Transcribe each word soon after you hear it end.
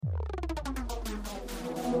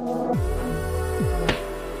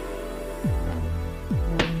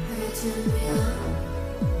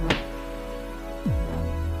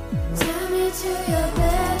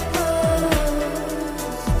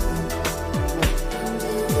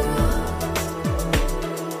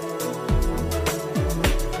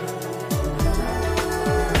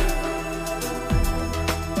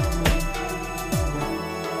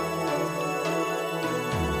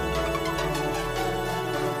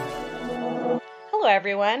Hello,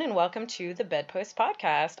 everyone, and welcome to the Bedpost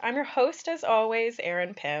Podcast. I'm your host, as always,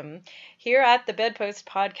 Erin Pym. Here at the Bedpost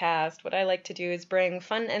Podcast, what I like to do is bring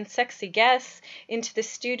fun and sexy guests into the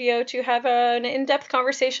studio to have an in-depth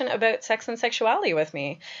conversation about sex and sexuality with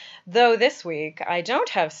me. Though this week, I don't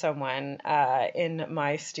have someone in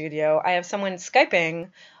my studio. I have someone Skyping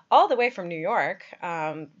all the way from New York.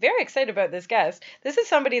 Very excited about this guest. This is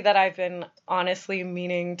somebody that I've been honestly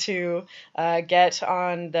meaning to get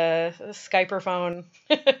on the Skyper phone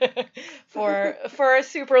for a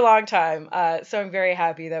super long time. So I'm very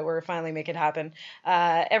happy that we're finally making it happen.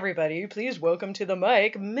 Everybody, please welcome to the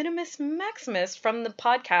mic Minimus Maximus from the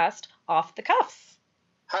podcast Off the Cuffs.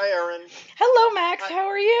 Hi, Erin. Hello, Max. How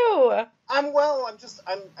are you? I'm well.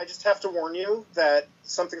 I just have to warn you that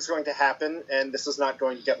something's going to happen, and this is not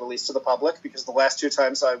going to get released to the public because the last two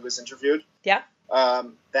times I was interviewed, Yeah.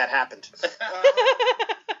 that happened.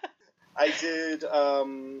 I did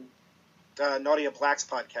Nadia Black's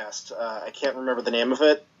podcast. I can't remember the name of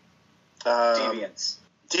it. Deviants.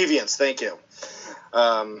 Deviants. Thank you.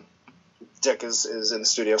 Dick is in the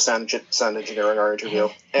studio, sound engineering our interview.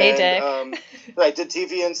 Hey, Dick. I did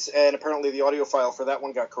Deviants, and apparently the audio file for that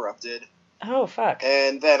one got corrupted. Oh, fuck.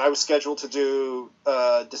 And then I was scheduled to do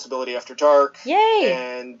Disability After Dark. Yay!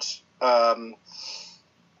 And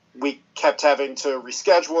we kept having to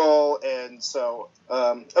reschedule, and so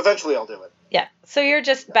eventually I'll do it. Yeah. So you're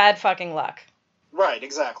just bad fucking luck. Right,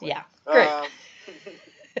 exactly. Yeah. Great.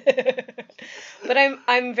 But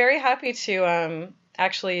I'm very happy to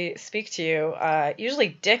actually speak to you. Usually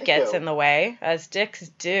Dick gets in the way, as Dicks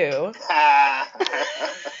do.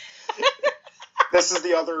 This is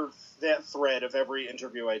the other thread of every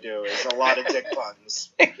interview I do, is a lot of Dick puns.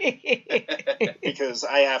 Because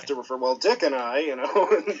I have to refer, well, Dick and I, you know.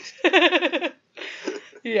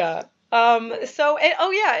 Yeah.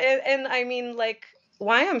 And I mean, like,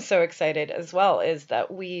 why I'm so excited as well is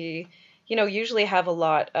that we, usually have a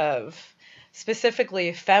lot of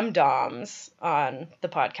specifically femdoms on the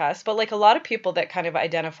podcast, but like a lot of people that kind of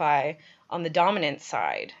identify on the dominant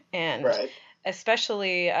side, and right.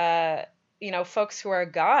 Especially, folks who are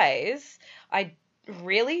guys. I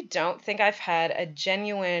really don't think I've had a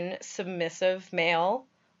genuine submissive male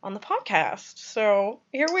on the podcast. So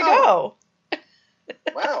here we go.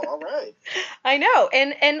 Wow. All right. I know.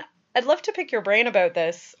 And I'd love to pick your brain about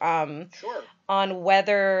this. Sure. On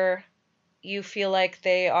whether you feel like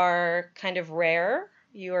they are kind of rare,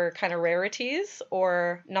 you're kind of rarities,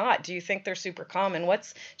 or not? Do you think they're super common?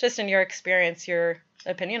 What's, just in your experience, your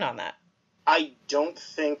opinion on that? I don't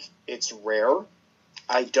think it's rare.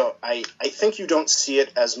 I think you don't see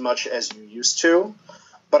it as much as you used to,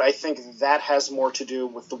 but I think that has more to do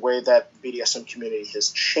with the way that the BDSM community has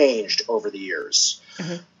changed over the years.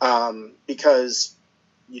 Mm-hmm. Because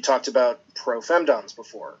you talked about pro-femdoms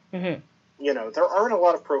before. Mm-hmm. There aren't a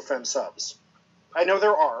lot of pro-fem subs. I know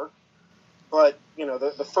there are, but,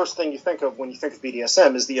 the first thing you think of when you think of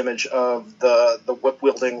BDSM is the image of the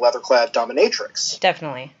whip-wielding, leather-clad dominatrix.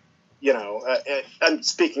 Definitely. I'm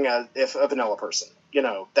speaking as if a vanilla person.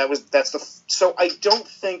 So I don't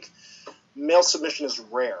think male submission is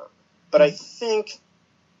rare, but I think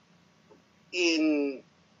in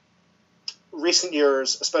recent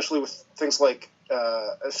years, especially with things like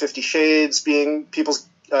 50 Shades being people's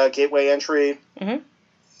gateway entry, mm-hmm.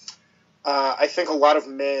 I think a lot of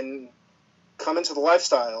men come into the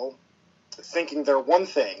lifestyle thinking they're one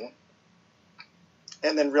thing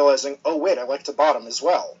and then realizing, oh, wait, I like to bottom as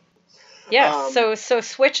well. Yeah, so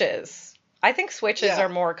switches. I think switches are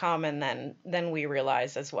more common than we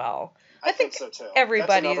realize as well. I think so, too.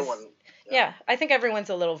 Everybody's... That's another one. Yeah, I think everyone's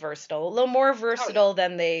a little versatile. A little more versatile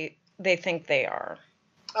than they think they are.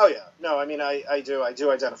 Oh, yeah. No, I mean, I do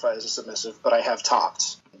identify as a submissive, but I have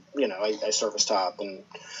topped. I service top and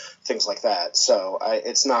things like that. So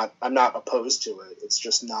I'm not opposed to it. It's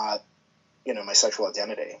just not, my sexual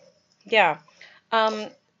identity. Yeah.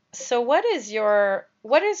 So what is your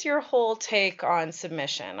whole take on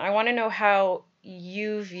submission? I want to know how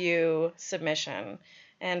you view submission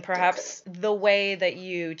and perhaps the way that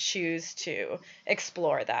you choose to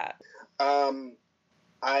explore that.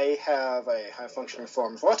 I have a high-functioning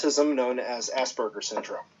form of autism known as Asperger's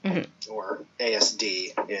syndrome, or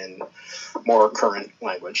ASD in more current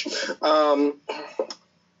language.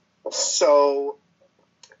 So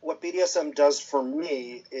what BDSM does for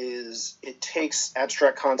me is it takes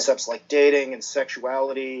abstract concepts like dating and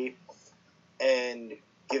sexuality and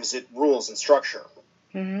gives it rules and structure.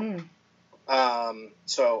 Mm-hmm.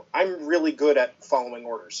 So I'm really good at following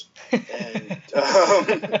orders and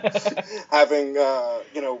having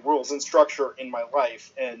rules and structure in my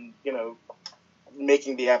life, and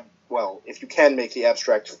making if you can make the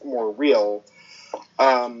abstract more real,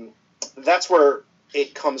 that's where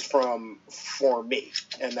it comes from for me,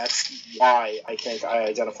 and that's why I think I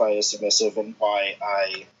identify as submissive, and why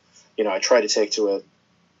I try to take to it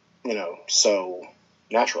so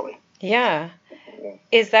naturally. Yeah.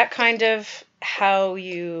 Is that kind of how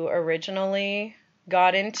you originally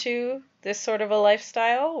got into this sort of a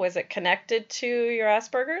lifestyle? Was it connected to your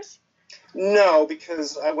Asperger's? No,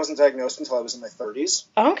 because I wasn't diagnosed until I was in my 30s.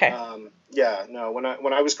 Oh, okay. No.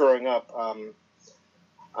 When I was growing up,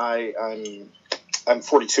 I'm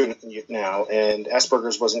 42 now, and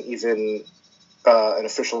Asperger's wasn't even an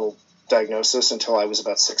official diagnosis until I was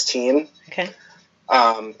about 16. Okay.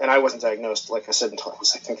 And I wasn't diagnosed, like I said, until I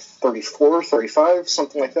was, I think, 34, 35,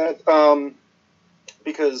 something like that.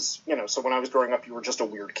 Because, so when I was growing up, you were just a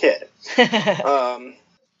weird kid.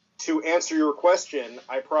 To answer your question,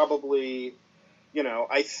 I probably,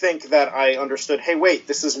 I think that I understood, hey, wait,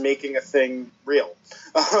 this is making a thing real.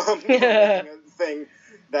 Making a thing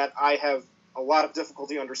that I have a lot of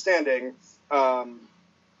difficulty understanding,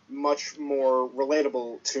 much more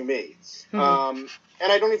relatable to me. Mm-hmm.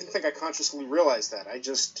 And I don't even think I consciously realized that. I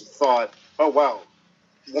just thought, oh, wow,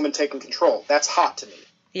 woman taking control. That's hot to me.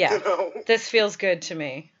 Yeah. This feels good to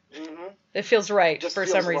me. Mm-hmm. It feels right for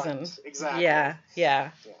some reason. Right. Exactly. Yeah.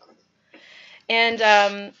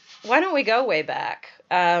 And why don't we go way back?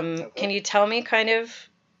 Okay. Can you tell me kind of,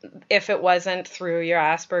 if it wasn't through your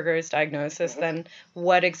Asperger's diagnosis, then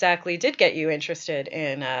what exactly did get you interested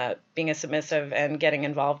in being a submissive and getting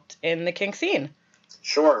involved in the kink scene?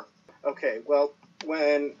 Sure. Okay, well,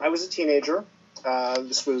 when I was a teenager,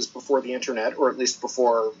 this was before the internet, or at least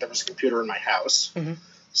before there was a computer in my house. Mm-hmm.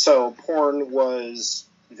 So porn was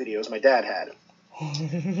videos my dad had.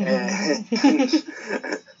 And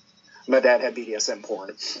my dad had BDSM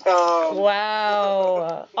porn.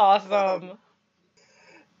 Wow. Awesome.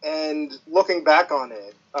 And looking back on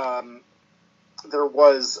it, there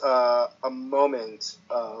was a moment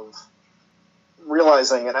of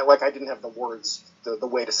realizing, and I didn't have the words, the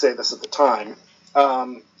way to say this at the time,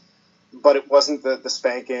 but it wasn't the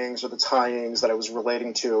spankings or the tyings that I was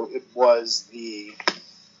relating to. It was the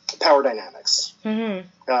power dynamics. Mm-hmm.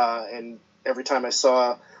 And every time I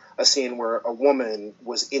saw a scene where a woman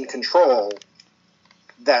was in control,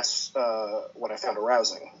 that's what I found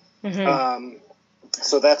arousing. Mm-hmm.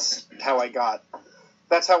 So that's how I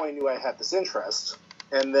knew I had this interest.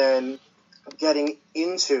 And then getting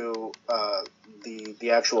into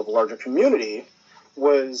the larger community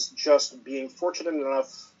was just being fortunate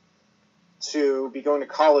enough to be going to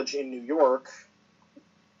college in New York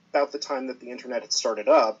about the time that the internet had started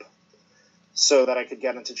up, so that I could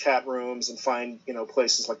get into chat rooms and find,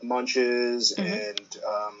 places like Munches and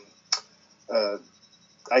the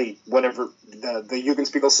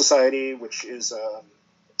Jugendspiegel Society, which is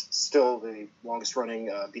still the longest running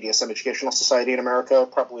BDSM educational society in America,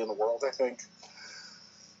 probably in the world, I think.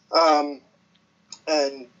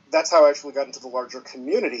 And that's how I actually got into the larger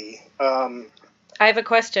community. I have a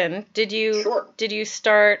question. Did you Sure. Did you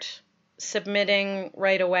start submitting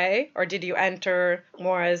right away, or did you enter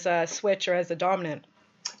more as a switch or as a dominant?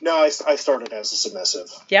 No, I started as a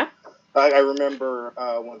submissive. Yeah? I remember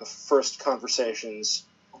one of the first conversations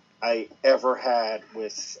I ever had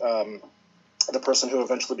with the person who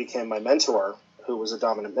eventually became my mentor, who was a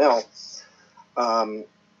dominant male.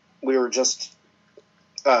 We were just...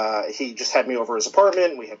 he just had me over his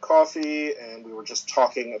apartment, we had coffee, and we were just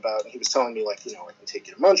talking about... He was telling me, I can take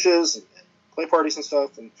you to Munches and play parties and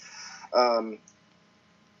stuff, and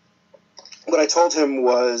what I told him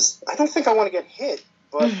was, I don't think I want to get hit,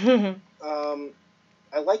 but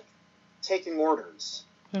I like taking orders.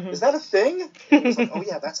 Mm-hmm. Is that a thing? And he was like, oh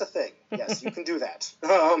yeah, that's a thing. Yes, you can do that.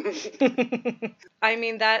 I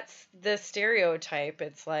mean, that's the stereotype.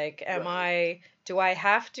 It's like, do I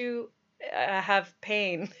have to have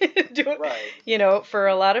pain? Right. For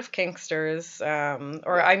a lot of kinksters,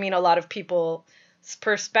 a lot of people's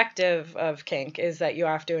perspective of kink is that you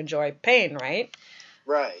have to enjoy pain, right?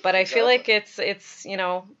 Right. But I feel like it's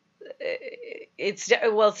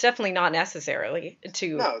definitely not necessarily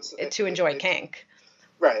to enjoy kink.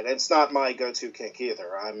 Right. It's not my go-to kink either.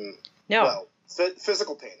 Well,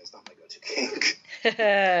 physical pain is not my go-to kink.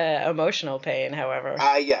 Emotional pain, however.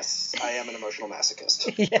 Yes, I am an emotional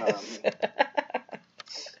masochist. Yes.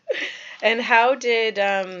 And how did,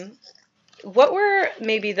 what were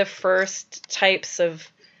maybe the first types of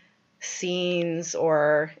scenes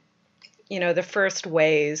or, the first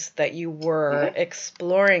ways that you were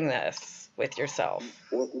exploring this with yourself?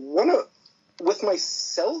 With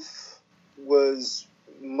myself was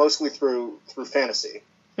mostly through fantasy.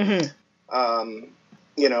 Mm-hmm.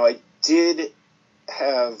 I did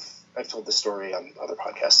have, I've told this story on other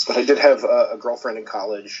podcasts, but I did have a girlfriend in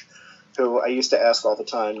college who I used to ask all the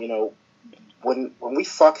time, when we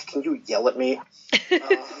fuck, can you yell at me? Can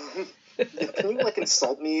you,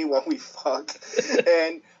 insult me while we fuck?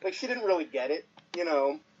 And, she didn't really get it,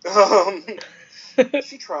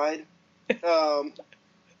 She tried.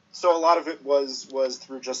 So a lot of it was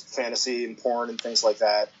through just fantasy and porn and things like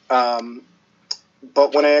that.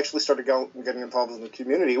 But when I actually started getting involved in the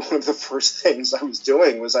community, one of the first things I was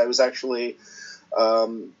doing was I was actually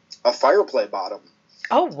a fire play bottom.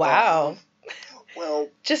 Oh, wow. Well,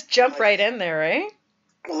 just jump right in there, right?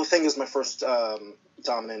 Well, the thing is, my first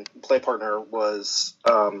dominant play partner was,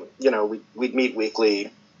 we'd meet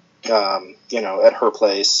weekly, at her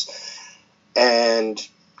place. And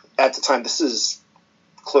at the time, this is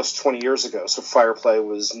close to 20 years ago, so fire play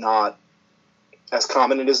was not as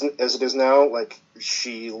common as it is now.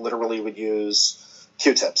 She literally would use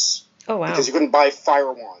Q-tips. Oh, wow. Because you couldn't buy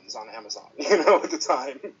fire wands on Amazon, at the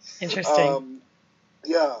time. Interesting.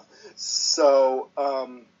 Yeah. So,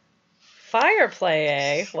 fire play,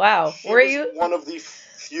 eh? Wow. Were you one of the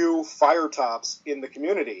few fire tops in the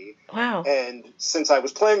community? Wow. And since I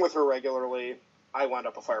was playing with her regularly, I wound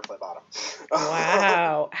up a fire play bottom.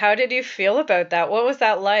 Wow. How did you feel about that? What was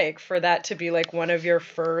that like for that to be one of your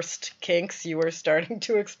first kinks you were starting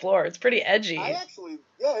to explore? It's pretty edgy.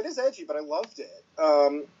 It is edgy, but I loved it.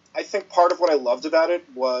 I think part of what I loved about it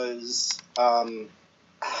was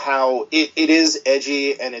how it is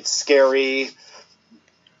edgy and it's scary,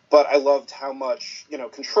 but I loved how much,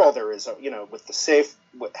 control there is,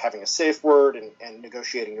 with having a safe word and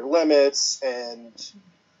negotiating your limits and,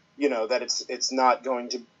 that it's not going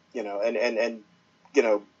to,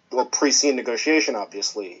 pre-scene negotiation,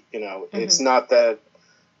 obviously, it's not that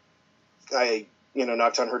I,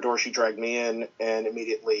 knocked on her door, she dragged me in and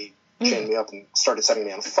immediately chained me up and started setting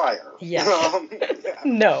me on fire. Yeah.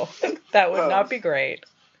 No, that would not be great.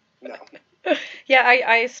 No. Yeah,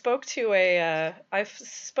 I spoke to a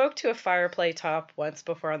fire play top once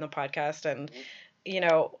before on the podcast, and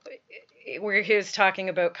where he was talking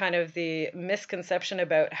about kind of the misconception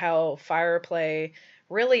about how fire play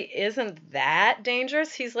really isn't that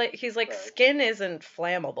dangerous. He's like right. Skin isn't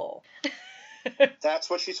flammable. That's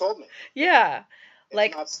what she told me. Yeah.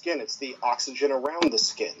 It's not skin, it's the oxygen around the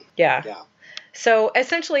skin. Yeah. Yeah. So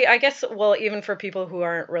essentially, I guess, well, even for people who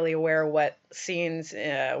aren't really aware what scenes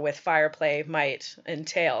with fire play might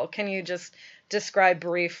entail, can you just describe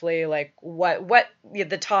briefly what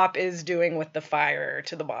the top is doing with the fire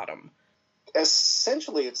to the bottom?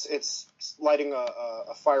 Essentially, it's lighting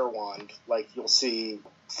a fire wand, like you'll see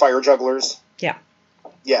fire jugglers. Yeah.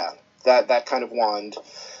 Yeah, that kind of wand.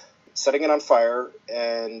 Setting it on fire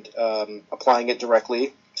and applying it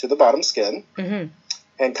directly to the bottom skin. Mm-hmm.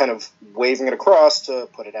 And kind of waving it across to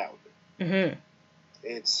put it out. Mm-hmm.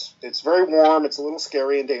 It's very warm. It's a little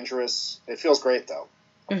scary and dangerous. It feels great, though.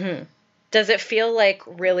 Mm-hmm. Does it feel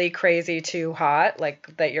really crazy too hot,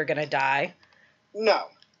 that you're gonna die? No.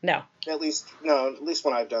 No. At least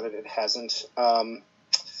when I've done it, it hasn't. One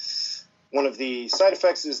of the side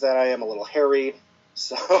effects is that I am a little hairy.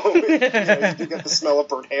 So you do get the smell of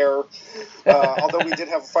burnt hair. Although we did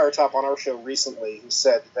have a fire top on our show recently who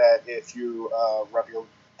said that if you rub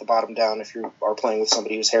the bottom down, if you are playing with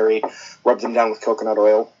somebody who's hairy, rub them down with coconut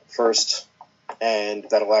oil first, and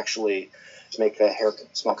that'll actually make the hair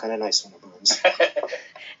smell kind of nice when it burns.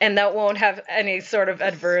 And that won't have any sort of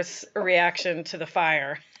adverse reaction to the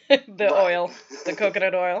fire, the oil, the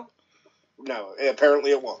coconut oil? No,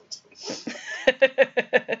 apparently it won't.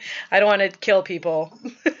 I don't want to kill people.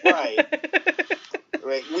 Right.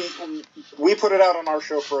 We put it out on our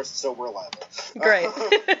show first, so we're liable. Great.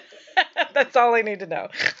 That's all I need to know.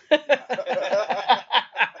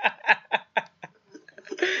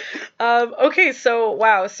 Okay, so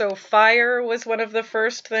wow, so fire was one of the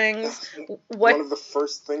first things. One of the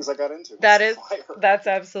first things I got into. That's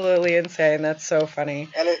absolutely insane. That's so funny.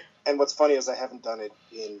 And what's funny is I haven't done it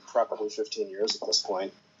in probably 15 years at this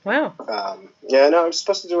point. Wow. I was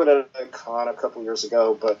supposed to do it at a con a couple years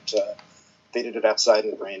ago, but they did it outside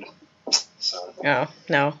and it rained. So. Oh,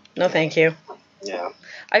 no, thank you. Yeah.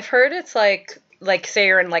 I've heard it's like say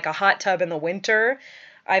you're in like a hot tub in the winter.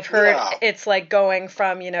 I've heard it's like going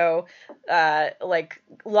from, like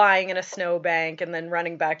lying in a snowbank and then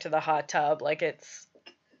running back to the hot tub. Like it's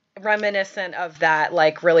reminiscent of that,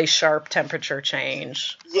 like really sharp temperature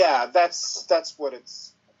change. Yeah, that's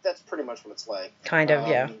pretty much what it's like. Kind of,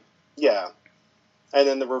 yeah. Yeah. And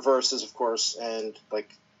then the reverse is, of course, and like,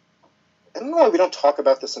 I don't know why we don't talk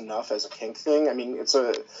about this enough as a kink thing. I mean, it's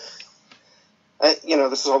this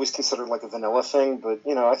is always considered like a vanilla thing, but,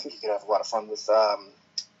 I think you could have a lot of fun with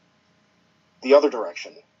the other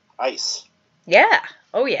direction, ice. Yeah.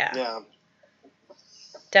 Oh, yeah. Yeah.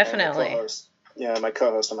 Definitely. My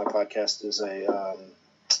co-host on my podcast is a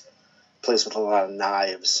plays with a lot of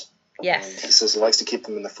knives. Yes. And he says he likes to keep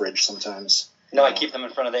them in the fridge sometimes. No, I keep them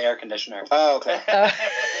in front of the air conditioner. Oh, okay. If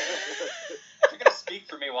you're going to speak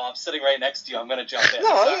for me while I'm sitting right next to you, I'm going to jump in. No,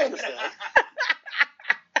 I understand.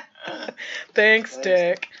 Thanks,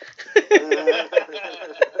 Dick.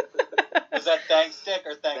 Is that thanks, Dick,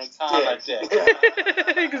 or thanks, Tom, Dick?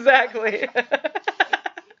 Exactly.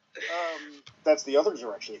 That's the other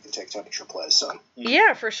direction you can take temperature play, so.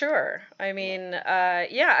 Yeah, for sure. I mean,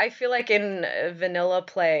 I feel like in vanilla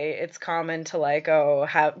play, it's common to like,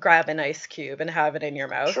 grab an ice cube and have it in your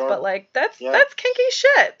mouth. Sure. But like, that's kinky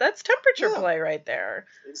shit. That's temperature play right there.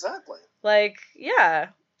 Exactly. Like, yeah.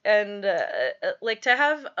 And like to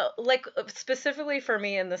have like specifically for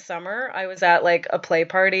me in the summer, I was at like a play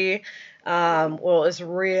party. Well, it was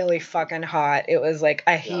really fucking hot. It was like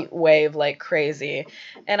a heat wave like crazy.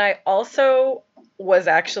 And I also was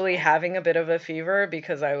actually having a bit of a fever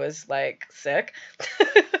because I was like sick.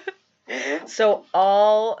 So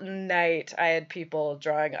all night I had people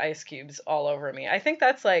drawing ice cubes all over me. I think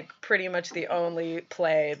that's like pretty much the only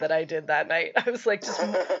play that I did that night. I was like,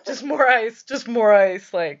 just more ice, just more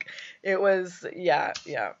ice. Like it was, yeah.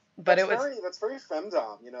 But that's very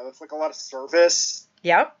femdom, that's like a lot of service.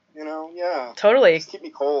 Yep. Yeah. Totally. Just keep me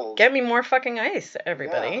cold. Get me more fucking ice,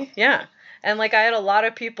 everybody. Yeah. And like I had a lot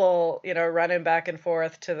of people, running back and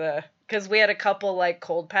forth because we had a couple like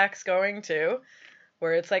cold packs going too.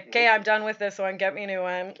 Where it's like, okay, I'm done with this one, get me a new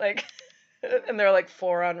one. Like, and they're like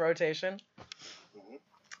 4 on rotation. Mm-hmm.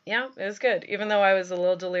 Yeah, it was good. Even though I was a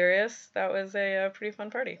little delirious, that was a pretty fun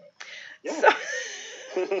party. Yeah.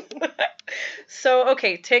 So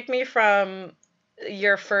okay, take me from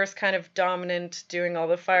your first kind of dominant doing all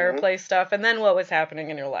the fireplace stuff, and then what was happening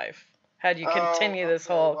in your life? How do you continue this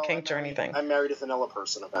whole kink journey thing? I married a vanilla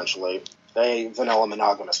person eventually, a vanilla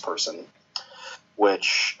monogamous person.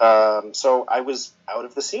 Which, so I was out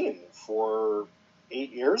of the scene for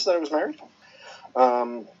 8 years that I was married.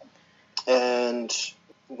 And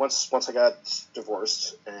once I got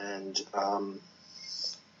divorced and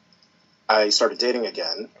I started dating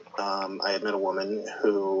again, I had met a woman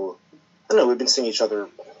who, I don't know, we've been seeing each other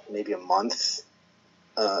maybe a month,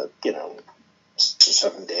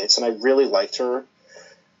 7 dates, and I really liked her.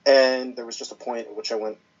 And there was just a point at which I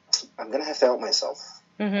went, I'm going to have to out myself.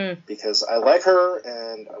 Mm-hmm. Because I like her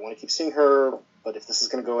and I want to keep seeing her, but if this is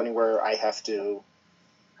going to go anywhere, I have to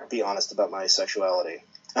be honest about my sexuality.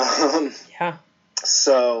 Yeah.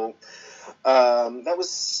 So that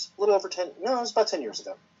was a little over it was about 10 years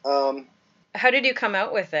ago. How did you come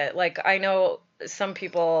out with it? Like, I know some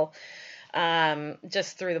people,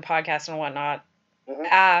 just through the podcast and whatnot,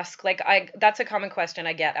 ask, like, that's a common question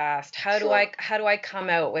I get asked. How do I come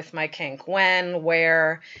out with my kink? When,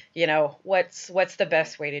 where, what's the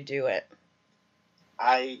best way to do it?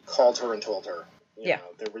 I called her and told her.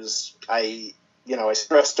 I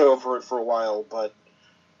stressed over it for a while, but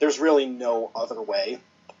there's really no other way.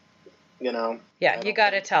 Yeah, you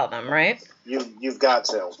got to tell them, right? You've got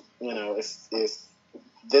to. If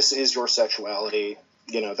this is your sexuality,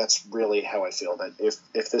 that's really how I feel. That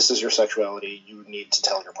if this is your sexuality, you need to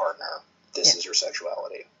tell your partner this is your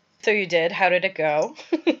sexuality. So you did. How did it go?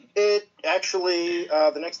 It actually,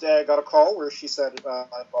 the next day I got a call where she said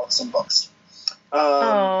I bought some books.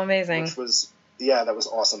 Amazing. Which was, that was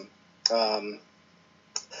awesome.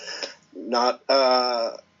 Not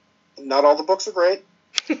all the books are great.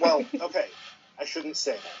 Well, okay, I shouldn't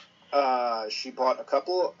say that. She bought a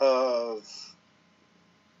couple of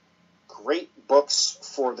great books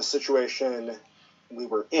for the situation we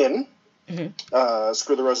were in. Mm-hmm.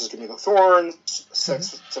 Screw the Roses, Give Me the Thorns,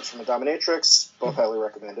 Tips from a Dominatrix, both highly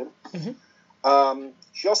recommended. Mm-hmm.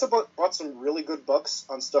 She also bought some really good books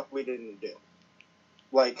on stuff we didn't do.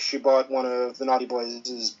 Like, she bought one of the Naughty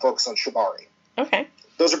Boys' books on Shibari. Okay.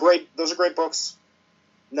 Those are great books.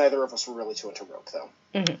 Neither of us were really too into rope, though.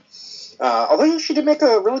 Mm-hmm. Although she did make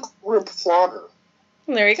a really cool rope flogger.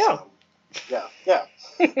 There you go. So, yeah.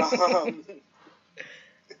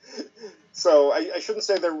 So I shouldn't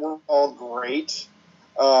say they were all great.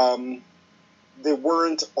 They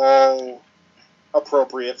weren't all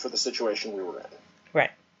appropriate for the situation we were in. Right.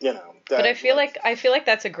 You know. But I feel like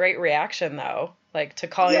that's a great reaction, though. Like, to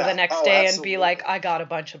call you the next day and be like, I got a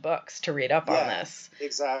bunch of books to read up on this.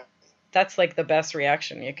 Exactly. That's like the best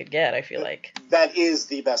reaction you could get, I feel like. That is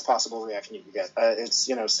the best possible reaction you could get. It's,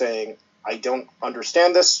 saying, I don't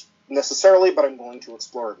understand this necessarily, but I'm willing to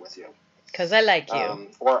explore it with you. Because I like you.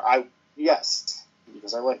 Yes,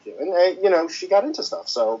 because I like you. And, she got into stuff,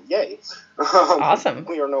 so yay. Awesome.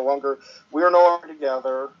 We are no longer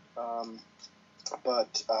together,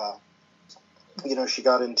 but she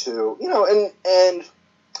got into, and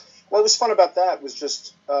what was fun about that was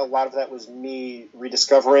just a lot of that was me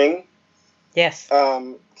rediscovering yes.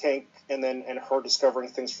 kink, and her discovering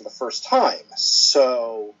things for the first time.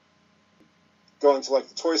 So going to, like,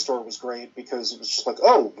 the toy store was great because it was just like,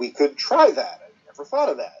 oh, we could try that. I never thought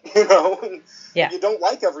of that, And you don't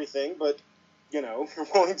like everything, but, you're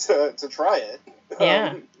willing to try it.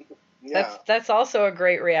 Yeah. Yeah. That's also a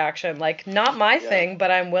great reaction. Like, not my thing, but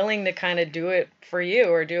I'm willing to kind of do it for you,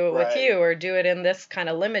 or do it with you, or do it in this kind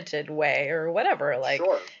of limited way, or whatever. Like,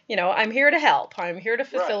 sure. I'm here to help. I'm here to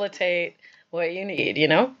facilitate what you need,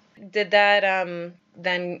 Did that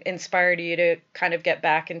then inspire you to kind of get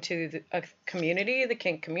back into a community, the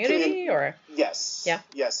kink community, or? Yes. Yeah.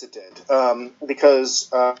 Yes, it did. Because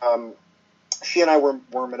she and I were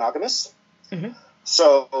monogamous. Mm-hmm.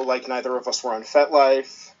 So, like, neither of us were on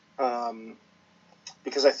FetLife.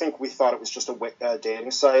 Because I think we thought it was just a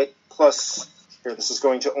dating site. Plus, this is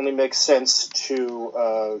going to only make sense to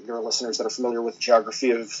your listeners that are familiar with the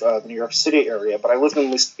geography of the New York City area, but I lived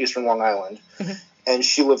in eastern Long Island, and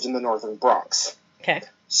she lived in the northern Bronx. Okay.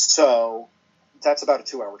 So that's about a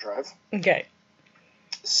 2-hour drive. Okay.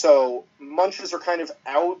 So munches are kind of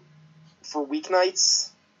out for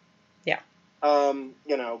weeknights. Yeah.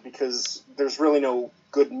 Because there's really no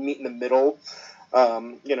good meet in the middle.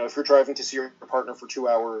 If you're driving to see your partner for 2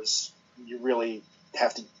 hours, you really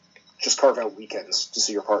have to just carve out weekends to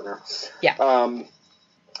see your partner. Yeah.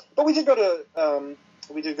 But we did go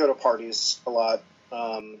to parties a lot.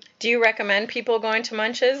 Do you recommend people going to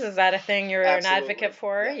munches? Is that a thing you're an advocate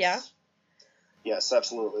for? Yes. Yeah. Yes,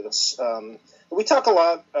 absolutely. That's we talk a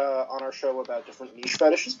lot on our show about different niche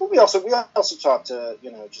fetishes, but we also talk to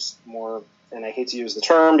just more, and I hate to use the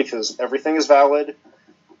term because everything is valid,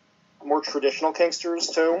 more traditional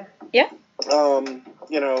kinksters too. Yeah.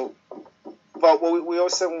 But what we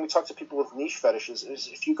always say when we talk to people with niche fetishes is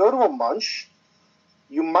if you go to a munch,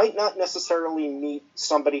 you might not necessarily meet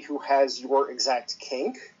somebody who has your exact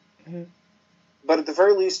kink, but at the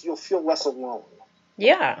very least, you'll feel less alone.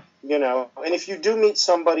 Yeah. And if you do meet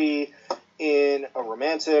somebody in a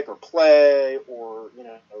romantic or play or,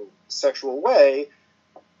 sexual way,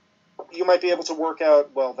 you might be able to work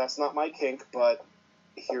out, well, that's not my kink, but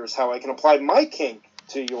here's how I can apply my kink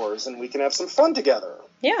to yours, and we can have some fun together.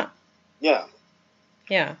 Yeah. Yeah.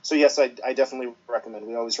 Yeah. So, yes, I definitely recommend.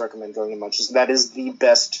 We always recommend going to munches. That is the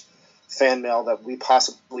best fan mail that we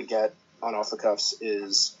possibly get on Off the Cuffs,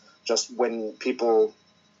 is just when people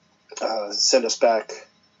send us back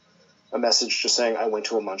a message just saying, I went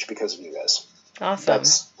to a munch because of you guys. Awesome.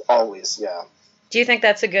 That's always, yeah. Do you think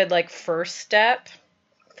that's a good, first step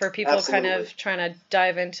for people Absolutely. kind of trying to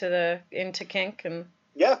dive into kink? And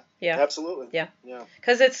Yeah. Yeah. Absolutely. Yeah. Yeah.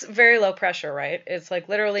 Because it's very low pressure, right? It's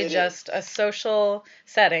literally just a social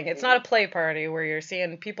setting. It's not a play party where you're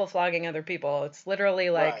seeing people flogging other people. It's literally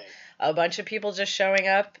a bunch of people just showing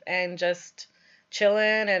up and just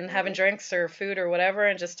chilling and having drinks or food or whatever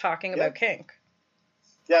and just talking about kink.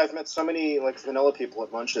 Yeah, I've met so many vanilla people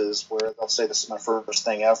at munches where they'll say this is my first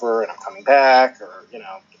thing ever and I'm coming back, or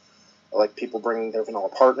people bringing their vanilla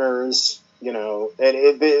partners. And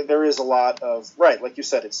there is a lot of, like you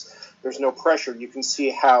said, there's no pressure. You can see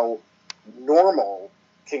how normal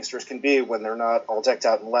kinksters can be when they're not all decked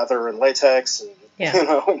out in leather and latex. And,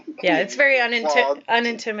 yeah, it's very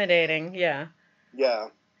unintimidating. Yeah. Yeah.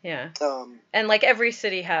 Yeah. And every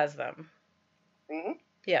city has them. Mm-hmm.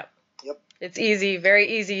 Yeah. Yep. It's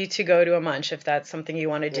very easy to go to a munch if that's something you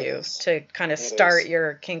want to do to kind of start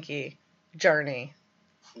your kinky journey.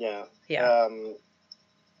 Yeah. Yeah.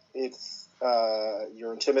 If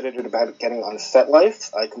you're intimidated about getting on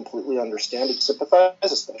FetLife, I completely understand and sympathize,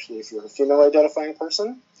 especially if you're a female-identifying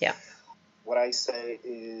person. Yeah. What I say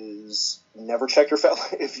is never check your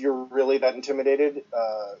FetLife. If you're really that intimidated,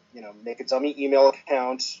 make a dummy email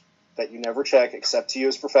account that you never check except to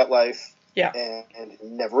use for FetLife. Yeah. And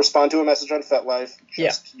never respond to a message on FetLife.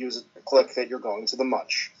 Just use it to click that you're going to the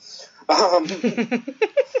munch.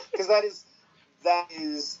 Because that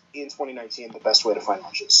is in 2019 the best way to find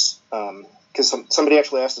munches. Because somebody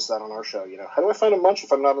actually asked us that on our show, how do I find a munch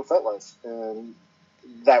if I'm not in FetLife? And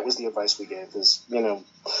that was the advice we gave is,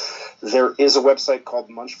 there is a website called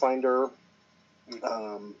Munch Finder,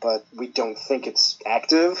 but we don't think it's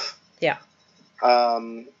active. Yeah.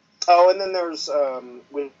 And then there's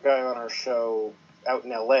we have a guy on our show out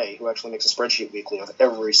in LA who actually makes a spreadsheet weekly of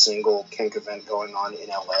every single kink event going on in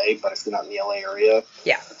LA, but if you're not in the LA area,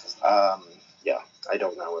 I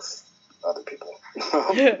don't know if other people.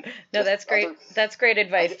 No, that's great. That's great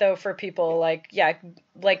advice though for people like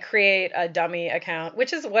create a dummy account,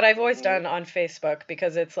 which is what I've always done on Facebook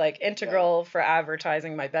because it's like integral for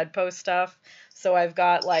advertising my bedpost stuff. So I've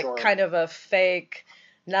got kind of a fake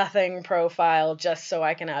nothing profile just so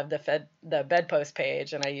I can have the bedpost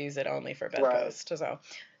page, and I use it only for bedpost. Right. So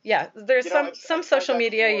there's some social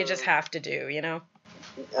media you just have to do,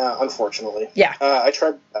 Unfortunately. Yeah. I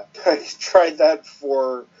tried that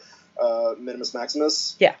for Minimus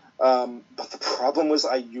Maximus. Yeah. But the problem was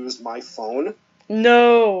I used my phone.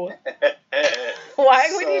 No. Why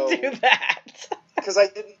would you do that? Because I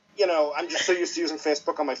didn't, I'm just so used to using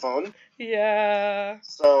Facebook on my phone. Yeah.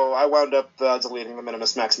 So I wound up deleting the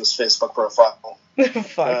Minimus Maximus Facebook profile.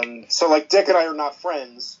 Fuck. So Dick and I are not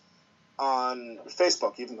friends on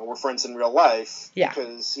Facebook, even though we're friends in real life. Yeah.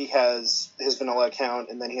 Because he has his vanilla account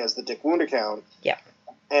and then he has the Dick Wound account. Yeah.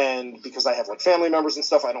 And because I have family members and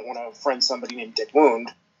stuff, I don't want to friend somebody named Dick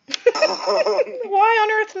Wound. Why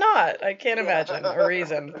on earth not? I can't imagine a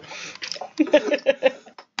reason.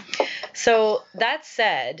 So that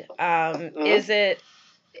said, is it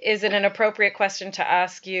an appropriate question to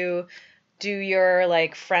ask you? Do your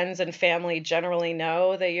friends and family generally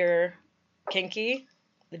know that you're kinky?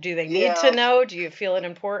 Do they need to know? Do you feel it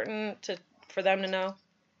important for them to know?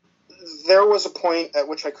 There was a point at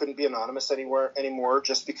which I couldn't be anonymous anymore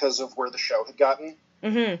just because of where the show had gotten.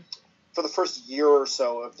 Mm-hmm. For the first year or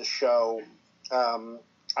so of the show,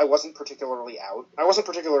 I wasn't particularly out. I wasn't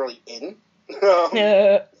particularly in.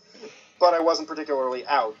 But I wasn't particularly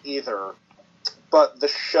out either. But the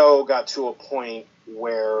show got to a point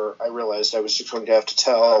where I realized I was just going to have to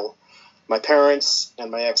tell my parents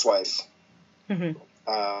and my ex-wife, mm-hmm.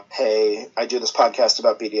 Hey, I do this podcast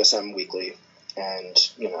about BDSM weekly,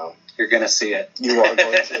 and, You're going to see it. You are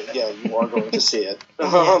going to, you are going to see it.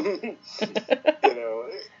 Well,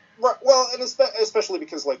 and especially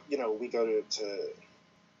because, we go to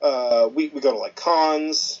we go to,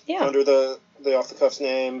 cons under the Off-the-Cuffs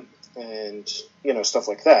name, and, stuff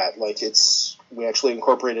like that. We actually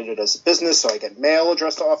incorporated it as a business, so I get mail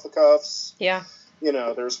addressed to Off the Cuffs. Yeah.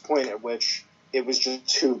 There's a point at which it was just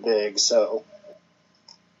too big, so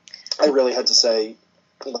I really had to say,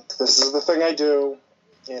 look, this is the thing I do,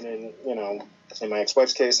 and in my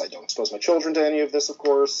ex-wife's case, I don't expose my children to any of this, of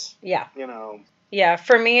course. Yeah. Yeah,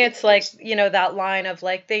 for me, it's that line of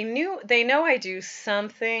they know I do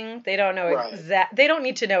something. They don't know they don't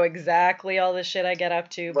need to know exactly all the shit I get up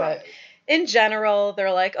to, but in general, they're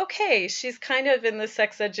okay, she's kind of in the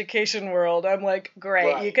sex education world. I'm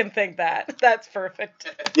great, you can think that. That's perfect.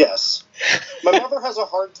 Yes. My mother has a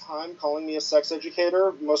hard time calling me a sex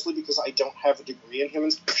educator, mostly because I don't have a degree in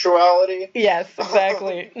human sexuality. Yes,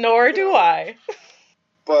 exactly. Nor do I.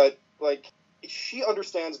 But, she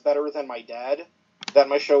understands better than my dad that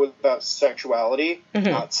my show is about sexuality, mm-hmm.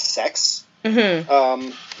 not sex.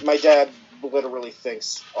 Mm-hmm. My dad literally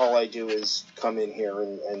thinks all I do is come in here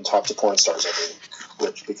and talk to porn stars every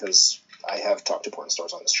week, because I have talked to porn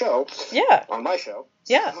stars on this show. Yeah. On my show.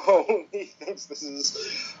 Yeah. So he thinks this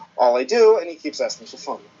is all I do, and he keeps asking for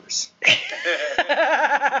phone numbers.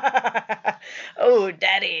 Oh,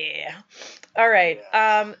 daddy. All right.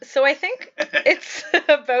 Yeah. So I think it's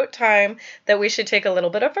about time that we should take a little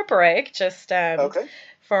bit of a break, just okay.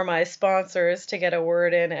 for my sponsors to get a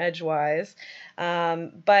word in edgewise.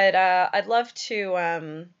 But I'd love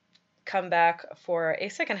to come back for a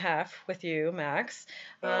second half with you, Max.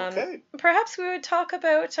 Okay. Perhaps we would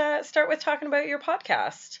start with talking about your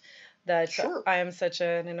podcast that sure. I am such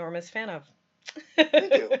an enormous fan of.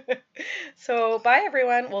 Thank you. So bye,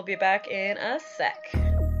 everyone. We'll be back in a sec.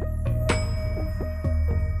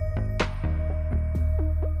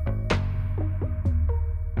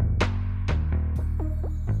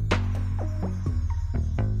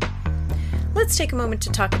 Let's take a moment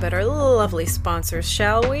to talk about our lovely sponsors,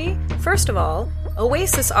 shall we? First of all,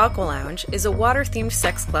 Oasis Aqua Lounge is a water-themed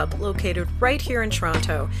sex club located right here in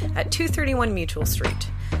Toronto at 231 Mutual Street.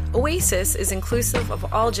 Oasis is inclusive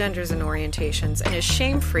of all genders and orientations and is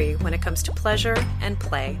shame-free when it comes to pleasure and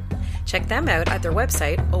play. Check them out at their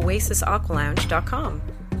website, oasisaqualounge.com.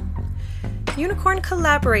 Unicorn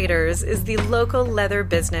Collaborators is the local leather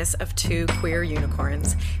business of two queer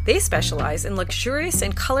unicorns. They specialize in luxurious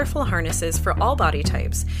and colorful harnesses for all body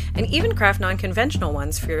types, and even craft non-conventional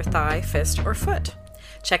ones for your thigh, fist, or foot.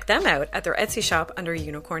 Check them out at their Etsy shop under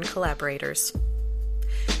Unicorn Collaborators.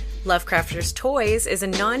 Lovecrafters Toys is a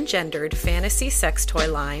non-gendered fantasy sex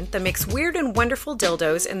toy line that makes weird and wonderful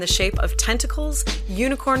dildos in the shape of tentacles,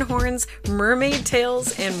 unicorn horns, mermaid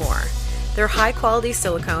tails, and more. Their high-quality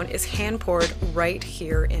silicone is hand-poured right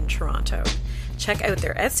here in Toronto. Check out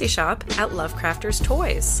their Etsy shop at Lovecrafters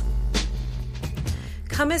Toys.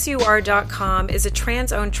 ComeAsYouAre.com is a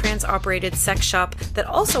trans-owned, trans-operated sex shop that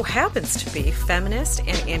also happens to be feminist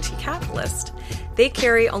and anti-capitalist. They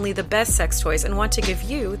carry only the best sex toys and want to give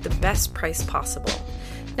you the best price possible.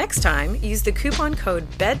 Next time, use the coupon code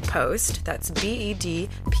BEDPOST, that's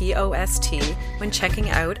BEDPOST, when checking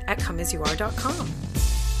out at ComeAsYouAre.com.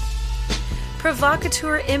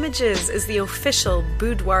 Provocateur Images is the official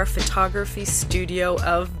boudoir photography studio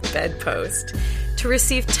of Bedpost. To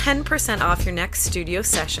receive 10% off your next studio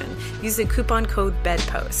session, use the coupon code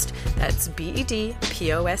BEDPOST. That's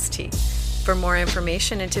BEDPOST. For more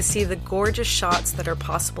information and to see the gorgeous shots that are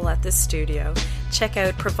possible at this studio, check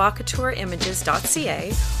out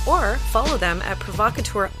provocatourimages.ca or follow them at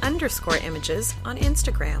provocateur_images on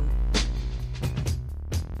Instagram.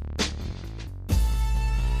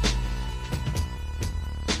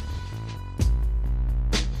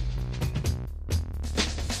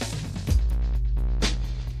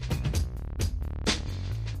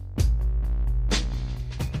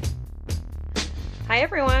 Hi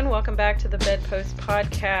everyone, welcome back to the Bedpost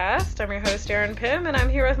Podcast. I'm your host Erin Pym, and I'm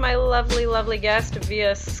here with my lovely, lovely guest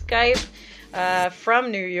via Skype from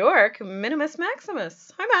New York, Minimus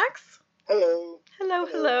Maximus. Hi Max. Hello.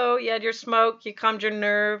 Hello. You had your smoke, you calmed your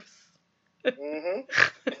nerves. Mm-hmm.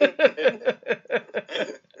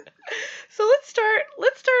 So let's start the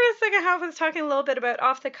second half with talking a little bit about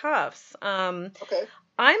Off the Cuffs. Okay.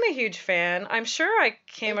 I'm a huge fan. I'm sure I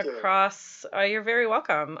came across... you're very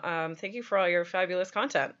welcome. Thank you for all your fabulous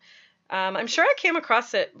content. I'm sure I came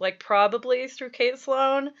across it, probably through Kate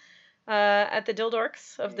Sloan at the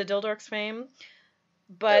Dildorks, of the Dildorks fame.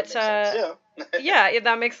 But, Yeah. yeah,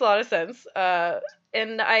 that makes a lot of sense.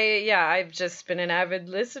 And I've just been an avid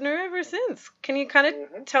listener ever since. Can you kind of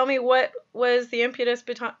tell me what was the impetus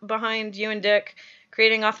behind you and Dick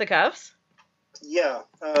creating Off the Cuffs? Yeah.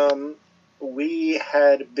 We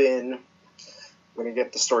had been... I'm going to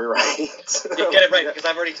get the story right. You get it right, because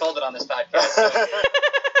I've already told it on this podcast. So.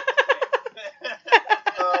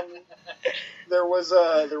 There was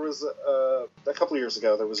a couple of years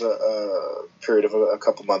ago, there was a period of a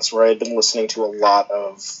couple months where I had been listening to a lot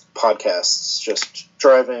of podcasts, just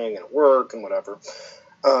driving and at work and whatever.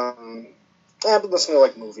 I've been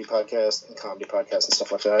listening to movie podcasts and comedy podcasts and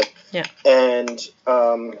stuff like that. Yeah. And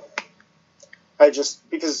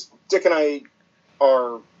because Dick and I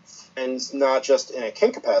are friends not just in a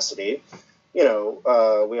kink capacity, we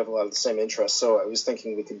have a lot of the same interests, so I was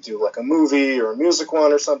thinking we could do a movie or a music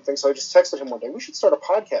one or something, so I just texted him one day, we should start a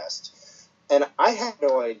podcast. And I had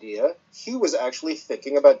no idea he was actually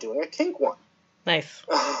thinking about doing a kink one. Nice.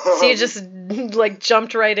 So you just,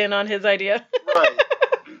 jumped right in on his idea? Right.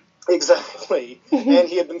 Exactly. And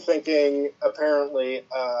he had been thinking, apparently,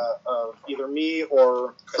 of either me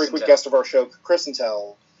or frequent guest of our show, Chris and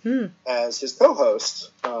Tell, as his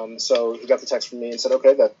co-host. So he got the text from me and said,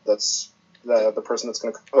 okay, that's the person that's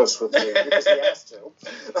going to co-host with me, because he asked to.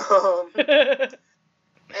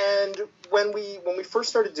 And when we first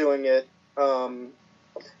started doing it,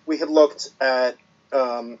 we had looked at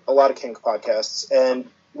a lot of kink podcasts, and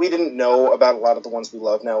we didn't know about a lot of the ones we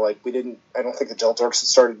love now. I don't think the Dildorks had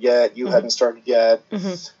started yet. You hadn't started yet.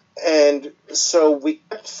 Mm-hmm. And so we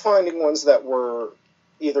kept finding ones that were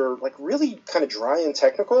either really kind of dry and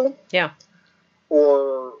technical. Yeah.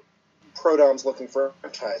 Or pro-doms looking for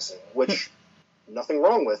advertising, which nothing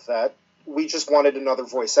wrong with that. We just wanted another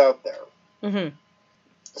voice out there. Mm-hmm.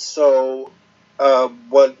 So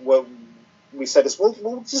what we said is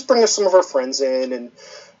we'll just bring some of our friends in, and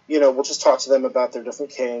we'll just talk to them about their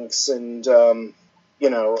different kinks, and and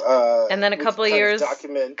then a couple of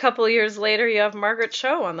years later, you have Margaret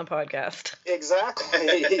Cho on the podcast.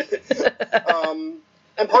 Exactly.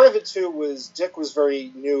 And part of it too was Dick was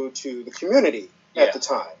very new to the community at the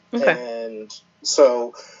time, and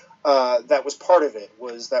so that was part of it,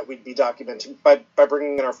 was that we'd be documenting by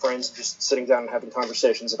bringing in our friends and just sitting down and having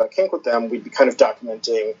conversations about kink with them. We'd be kind of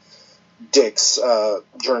documenting Dick's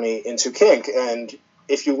journey into kink. And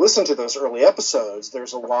if you listen to those early episodes,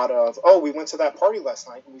 there's a lot of, we went to that party last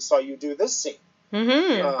night and we saw you do this scene.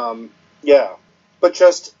 Mm-hmm. But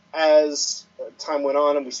just as time went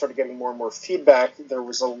on and we started getting more and more feedback, there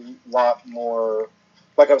was a lot more,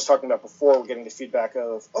 like I was talking about before, we're getting the feedback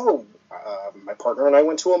of, my partner and I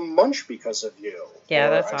went to a munch because of you. Yeah, or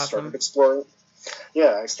that's I awesome.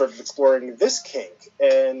 I started exploring this kink,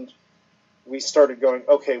 and we started going,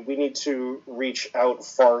 okay, we need to reach out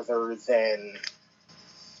farther than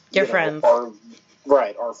your friends.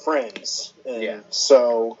 Our friends. And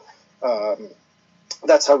so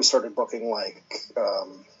that's how we started booking, like,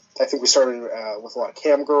 I think we started with a lot of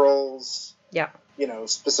cam girls. Yeah.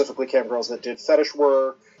 Specifically cam girls that did fetish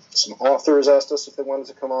work. Some authors asked us if they wanted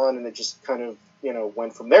to come on, and it just kind of,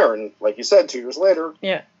 went from there. And like you said, 2 years later.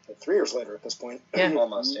 Yeah. 3 years later at this point. Yeah.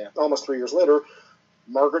 Almost 3 years later,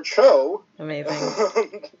 Margaret Cho. Amazing.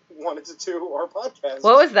 wanted to do our podcast.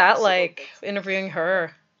 What was that like, interviewing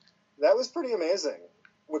her? That was pretty amazing.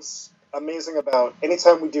 What's amazing about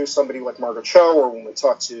anytime we do somebody like Margaret Cho, or when we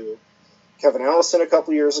talked to Kevin Allison a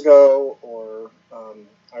couple years ago, or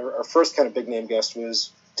our first kind of big name guest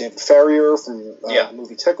was David Farrier from the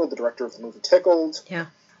movie Tickled, the director of the movie Tickled. Yeah.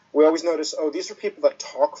 We always notice, these are people that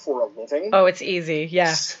talk for a living. Oh, it's easy,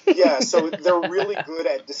 yeah. Yeah, so they're really good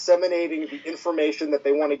at disseminating the information that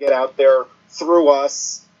they want to get out there through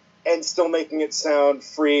us, and still making it sound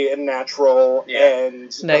free and natural.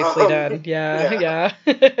 And nicely done. Yeah.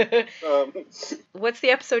 What's the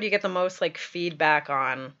episode you get the most feedback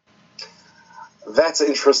on? That's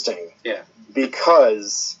interesting. Yeah.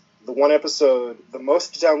 Because the one episode, the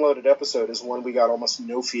most downloaded episode, is one we got almost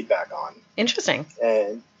no feedback on. Interesting.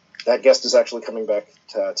 And that guest is actually coming back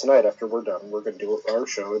tonight after we're done. We're going to do our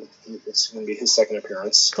show. It's going to be his second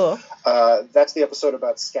appearance. Cool. That's the episode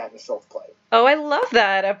about scat and filth play. Oh, I love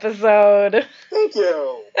that episode. Thank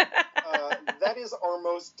you. That is our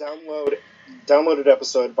most downloaded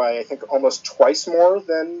episode by, I think, almost twice more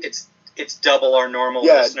than... It's double our normal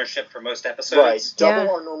listenership for most episodes. Right,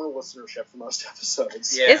 double our normal listenership for most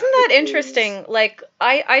episodes. Yeah. Isn't that interesting?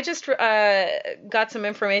 I just got some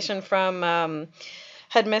information from...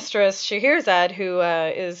 Headmistress Scheherazade, who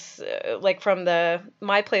is from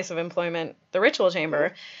my place of employment, the Ritual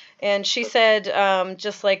Chamber, and she said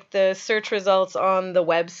just the search results on the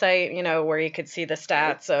website, where you could see the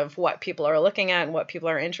stats of what people are looking at and what people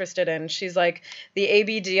are interested in. She's like, the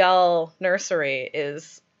ABDL nursery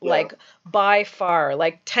is by far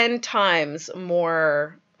 10 times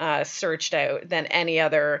more searched out than any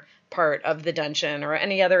other part of the dungeon or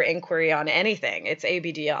any other inquiry on anything. It's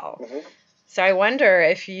ABDL. Mm-hmm. So I wonder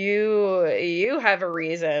if you have a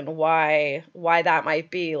reason why that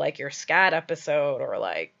might be, your scat episode,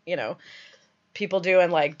 or people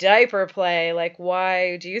doing diaper play.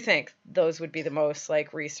 Why do you think those would be the most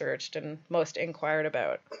researched and most inquired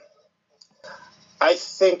about? I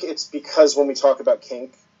think it's because when we talk about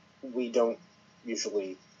kink, we don't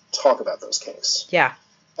usually talk about those kinks. Yeah.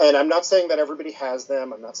 And I'm not saying that everybody has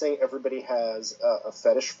them. I'm not saying everybody has a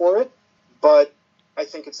fetish for it, but I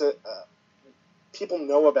think it's people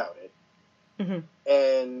know about it,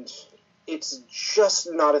 and it's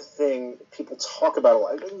just not a thing people talk about a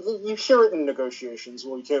lot. You hear it in negotiations.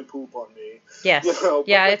 Well, you can't poop on me. Yes.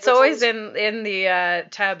 It's always in the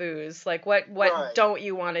taboos. What don't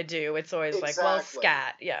you want to do? It's always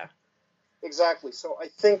scat. Yeah. Exactly. So I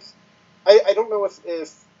think I don't know if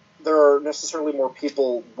there are necessarily more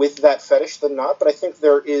people with that fetish than not, but I think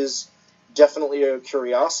there is definitely a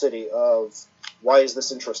curiosity of, why is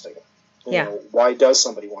this interesting? Why does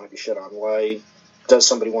somebody want to be shit on? Why does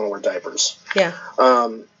somebody want to wear diapers? Yeah.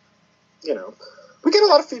 We get a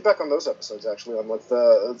lot of feedback on those episodes, actually, on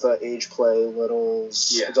the age play,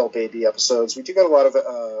 littles, adult baby episodes. We do get a lot of,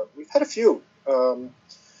 we've had a few.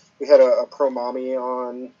 We had a pro mommy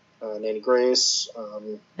on, Nanny Grace.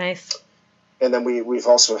 Nice. And then we've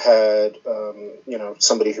also had,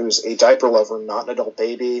 somebody who's a diaper lover, not an adult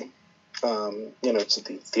baby. To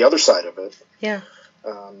the other side of it. Yeah.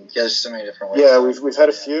 There's so many different ways. Yeah, we've had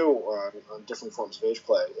a few on different forms of age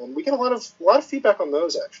play, and we get a lot of feedback on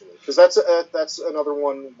those, actually, because that's another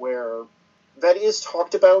one where that is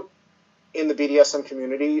talked about in the BDSM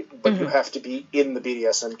community, but you have to be in the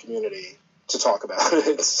BDSM community to talk about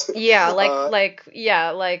it. Yeah,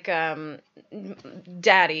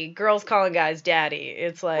 daddy, girls calling guys daddy.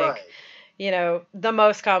 It's the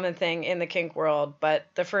most common thing in the kink world, but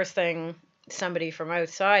the first thing somebody from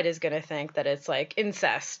outside is going to think that it's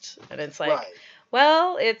incest, and it's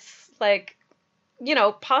well, it's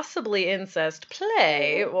possibly incest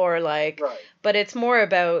play, or but it's more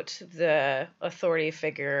about the authority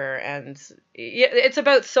figure, and it's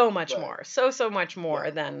about so much more, so much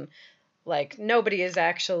more than nobody is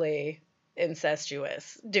actually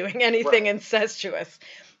incestuous, doing anything incestuous.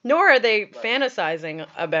 Nor are they Right. fantasizing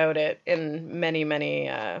about it in many, many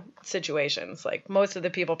situations. Like, most of the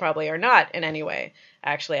people probably are not in any way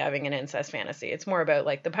actually having an incest fantasy. It's more about,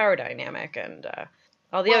 like, the power dynamic and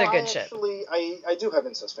all the Well, other good shit. I do have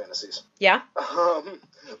incest fantasies. Yeah?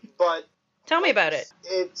 But Tell me about it.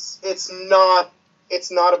 it's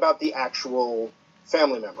not about the actual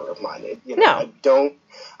family member of mine. No.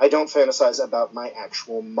 I don't fantasize about my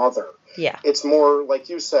actual mother. Yeah. It's more, like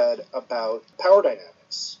you said, about power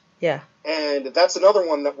dynamics. Yeah. And that's another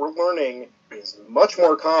one that we're learning is much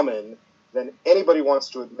more common than anybody wants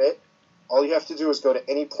to admit. All you have to do is go to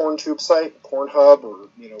any PornTube site, Pornhub, or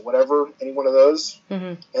whatever, any one of those.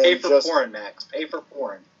 Mm-hmm. Pay for porn, Max. Pay for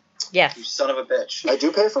porn. Yes. You son of a bitch. I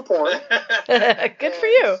do pay for porn. Good for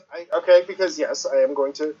you. Because yes, I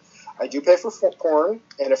do pay for porn,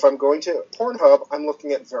 and if I'm going to Pornhub, I'm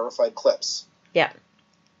looking at verified clips. Yeah.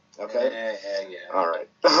 Okay? Yeah. All right.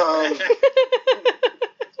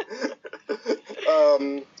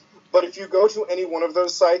 But if you go to any one of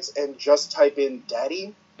those sites and just type in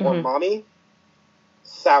daddy or mommy,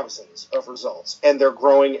 thousands of results, and they're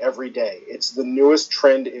growing every day. It's the newest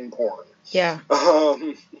trend in porn. Yeah.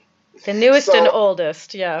 The newest and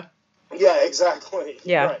oldest, yeah. Yeah, exactly.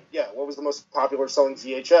 Yeah. Right, yeah. What was the most popular selling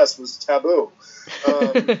VHS was Taboo.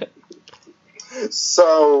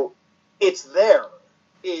 So, it's there.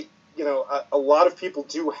 A lot of people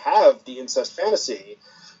do have the incest fantasy.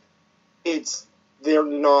 They're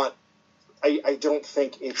not, I don't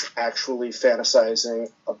think it's actually fantasizing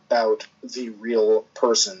about the real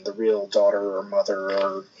person, the real daughter or mother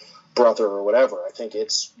or brother or whatever. I think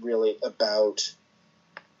it's really about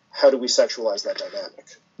how do we sexualize that dynamic.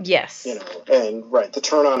 Yes. And right, the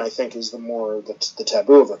turn on, I think, is the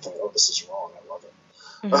taboo of the thing. Oh, this is wrong. I love it.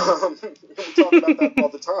 We talk about that all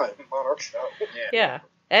the time on our show. Yeah.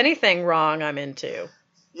 Anything wrong, I'm into.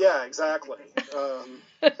 Yeah, exactly.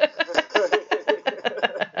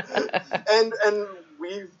 And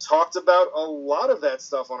we've talked about a lot of that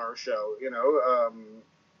stuff on our show.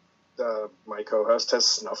 My co-host has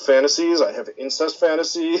snuff fantasies. I have incest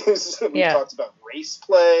fantasies. We've talked about race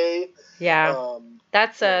play. Yeah.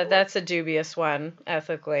 That's a dubious one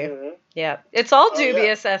ethically. Mm-hmm. Yeah. It's all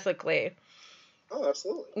dubious ethically. Oh,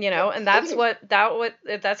 absolutely. And that's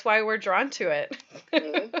that's why we're drawn to it.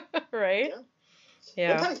 Mm-hmm. Right?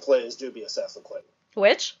 Yeah. Impact play is dubious ethically.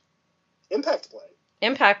 Which? Impact play.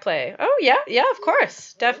 Impact play. Oh, yeah, of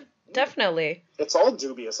course. Definitely. It's all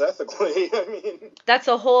dubious ethically. I mean, that's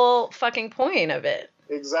the whole fucking point of it.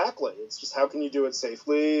 Exactly. It's just how can you do it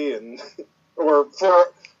safely or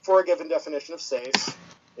for a given definition of safe.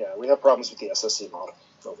 Yeah, we have problems with the SSC model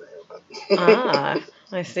over here, but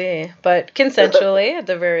I see. But consensually, at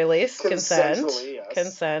the very least, consensually, yes.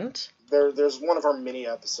 Consent. There's one of our mini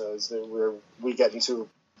episodes where we get into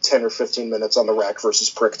 10 or 15 minutes on the rack versus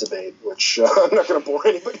prick debate, which I'm not going to bore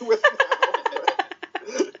anybody with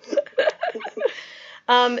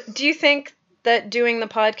now. Do you think that doing the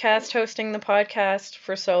podcast, hosting the podcast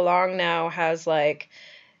for so long now has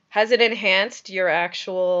it enhanced your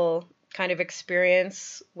actual kind of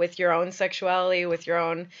experience with your own sexuality, with your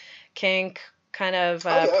own kink kind of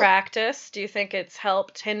practice? Do you think it's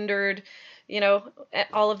helped, hindered,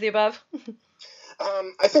 all of the above?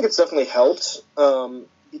 I think it's definitely helped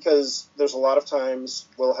because there's a lot of times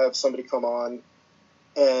we'll have somebody come on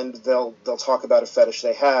and they'll talk about a fetish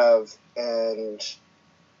they have, and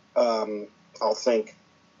I'll think,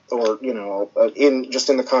 or in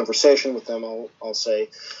the conversation with them, I'll say,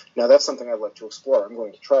 now that's something I'd like to explore. I'm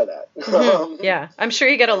going to try that. Mm-hmm. Yeah, I'm sure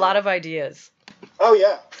you get a lot of ideas. Oh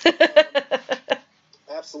yeah,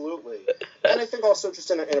 absolutely. And I think also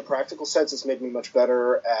just in a practical sense, it's made me much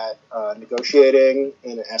better at negotiating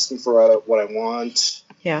and asking for what I want,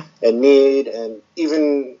 and need, and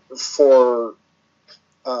even for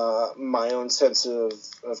my own sense of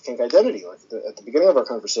kink identity. Like at the beginning of our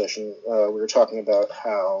conversation, we were talking about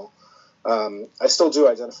how I still do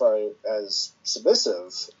identify as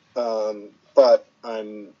submissive, but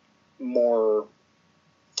I'm more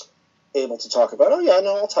able to talk about,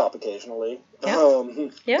 I'll top occasionally.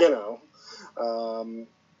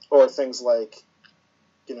 Or things like,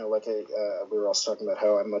 we were also talking about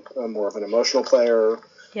how I'm more of an emotional player.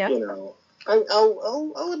 Yeah.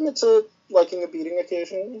 I'll admit to liking a beating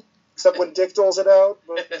occasionally, except when Dick doles it out.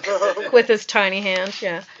 But, with his tiny hand,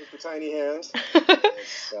 yeah. With the tiny hand.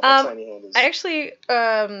 Tiny hand is... I actually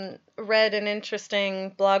read an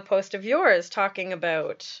interesting blog post of yours talking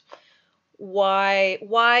about why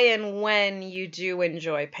and when you do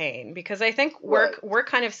enjoy pain, because I think we're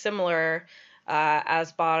kind of similar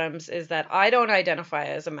as bottoms, is that I don't identify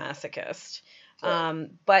as a masochist.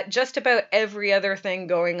 But just about every other thing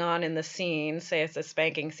going on in the scene, say it's a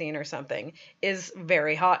spanking scene or something, is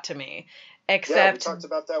very hot to me. Except, we talked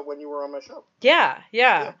about that when you were on my show. Yeah.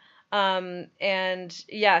 And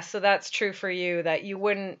yeah, so that's true for you, that you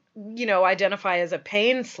wouldn't, identify as a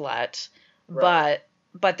pain slut, Right.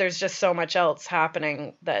 but there's just so much else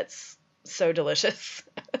happening that's so delicious.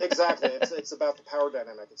 Exactly. It's about the power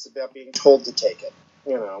dynamic. It's about being told to take it,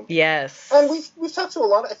 Yes. And we've talked to a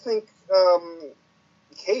lot. I think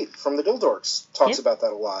Kate from the Dildorks talks about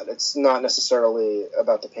that a lot. It's not necessarily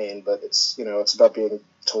about the pain, but it's it's about being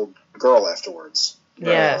told girl afterwards.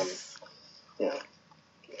 Yes.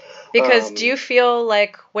 Because do you feel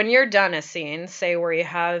like when you're done a scene, say where you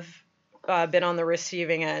have been on the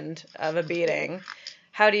receiving end of a beating,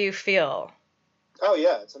 how do you feel? Oh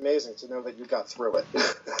yeah, it's amazing to know that you got through it.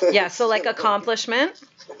 Yeah, so like accomplishment?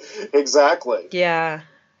 Exactly. Yeah.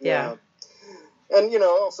 And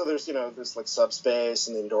also there's like subspace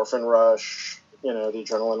and the endorphin rush, the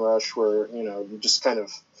adrenaline rush where, you just kind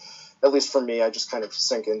of, at least for me, I just kind of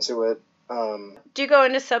sink into it. Do you go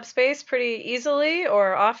into subspace pretty easily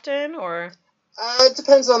or often, or? It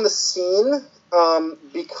depends on the scene.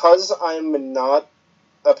 Because I'm not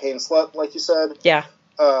a pain slut, like you said. Yeah.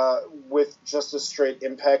 With just a straight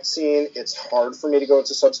impact scene, it's hard for me to go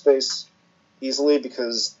into subspace easily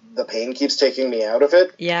because the pain keeps taking me out of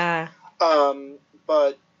it. Yeah.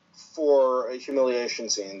 But for humiliation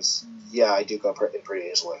scenes, yeah, I do go in pretty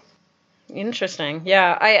easily. Interesting.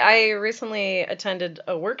 Yeah, I recently attended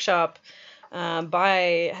a workshop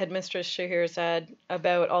by Headmistress Scheherazade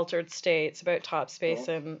about altered states, about top space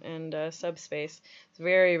and subspace. It's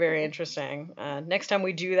very, very interesting. Next time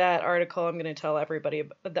we do that article, I'm going to tell everybody,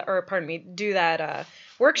 do that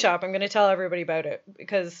workshop, I'm going to tell everybody about it,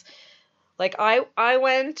 because like I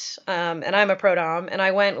went, and I'm a pro dom, and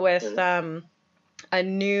I went with a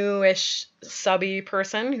newish subby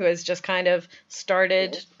person who has just kind of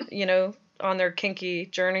started, on their kinky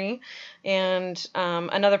journey, and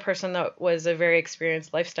another person that was a very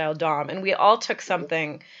experienced lifestyle dom, and we all took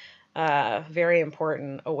something very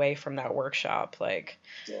important away from that workshop. Like,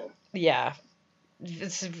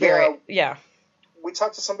 it's very We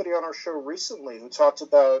talked to somebody on our show recently who talked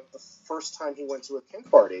about the first time he went to a kink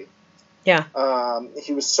party. Yeah.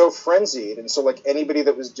 He was so frenzied, and so like anybody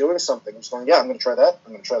that was doing something was going, I'm going to try that,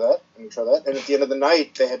 I'm going to try that, I'm going to try that, and at the end of the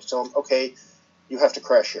night, they had to tell him, okay, you have to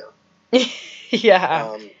crash here.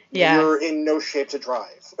 You're in no shape to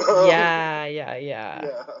drive.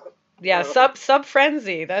 Sub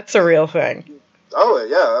frenzy, that's a real thing. Oh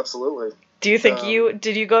yeah, absolutely. Do you think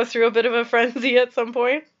did you go through a bit of a frenzy at some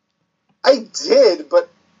point? I did, but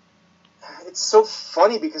it's so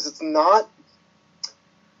funny because it's not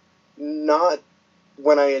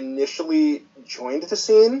when I initially joined the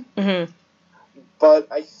scene, but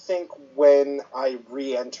I think when I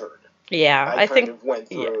re-entered, I kind of went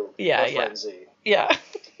through a frenzy. Yeah.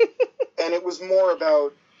 And it was more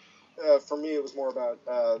about, for me, it was more about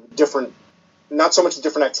different, not so much the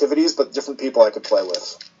different activities, but different people I could play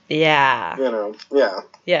with. Yeah.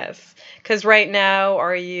 Yes. Because right now,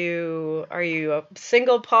 are you a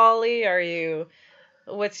single poly?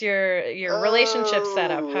 What's your relationship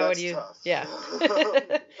setup? How do you? Tough. Yeah.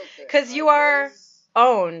 Because you are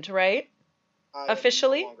owned, right?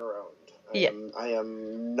 Officially? I am no longer owned. I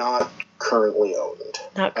am not currently owned.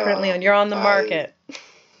 Not currently owned. You're on the market.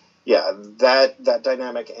 That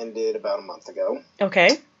dynamic ended about a month ago.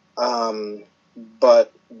 Okay.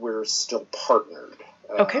 But we're still partnered.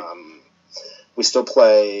 Okay. We still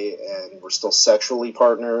play, and we're still sexually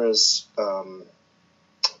partners.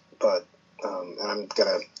 But and I'm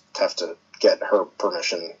gonna have to get her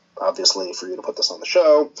permission, obviously, for you to put this on the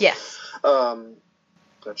show. Yes.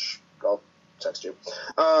 Which I'll text you.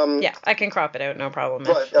 I can crop it out, no problem.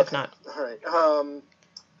 If not. All right.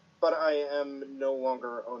 But I am no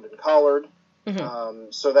longer owned and collared.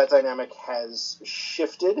 So that dynamic has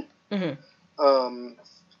shifted. And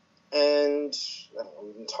I don't know,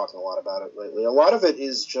 we've been talking a lot about it lately. A lot of it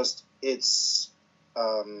is just it's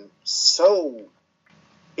so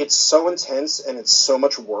intense, and it's so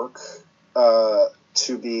much work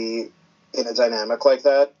to be in a dynamic like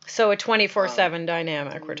that. So a 24/7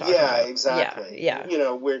 dynamic we're talking about. Yeah, exactly. Yeah.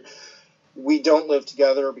 We don't live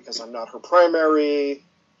together because I'm not her primary.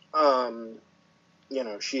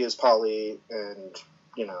 She is poly, and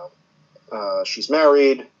she's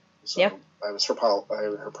married. So I was her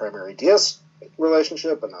primary DS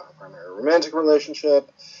relationship, but not her primary romantic relationship.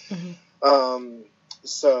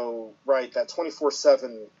 So, right, that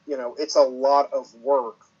 24/7, it's a lot of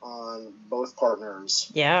work on both partners.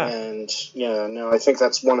 Yeah. And, I think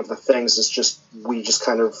that's one of the things is we just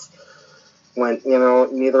kind of when,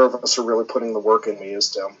 neither of us are really putting the work in we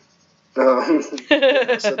used to.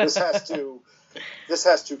 So this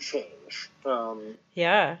has to change.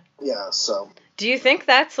 Yeah. Yeah, so. Do you think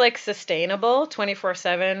that's like sustainable,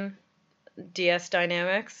 24/7 DS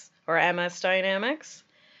dynamics or MS dynamics?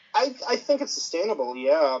 I think it's sustainable,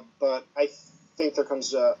 yeah, but I think there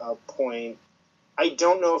comes a point. I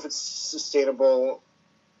don't know if it's sustainable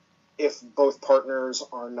if both partners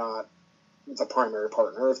are not the primary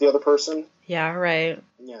partner of the other person. Yeah, right.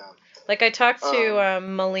 Yeah. Like I talked to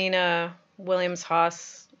Melina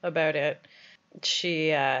Williams-Haas about it. She's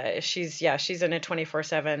in a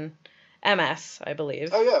 24/7 MS, I believe.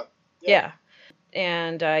 Oh yeah. Yeah.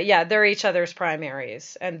 And they're each other's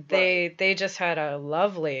primaries, and they just had a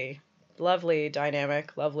lovely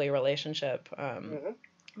dynamic, lovely relationship.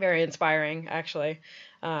 Very inspiring, actually.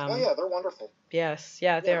 They're wonderful. Yes,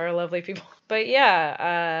 they are lovely people. But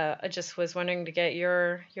I just was wondering to get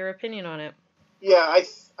your opinion on it. Yeah,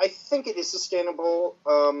 I think it is sustainable,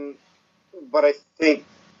 but I think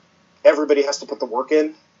everybody has to put the work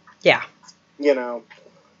in. Yeah.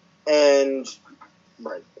 And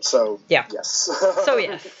right. So yeah. Yes. So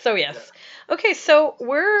yes. Yeah. Okay, so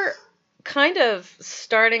we're kind of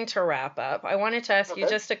starting to wrap up. I wanted to ask you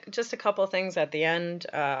just a couple things at the end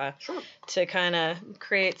sure. to kind of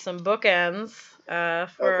create some bookends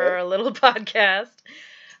for a little podcast.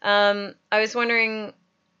 I was wondering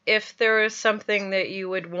if there was something that you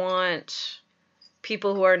would want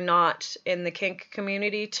people who are not in the kink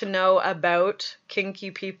community to know about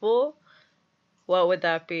kinky people. What would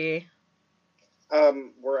that be?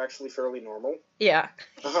 We're actually fairly normal. Yeah.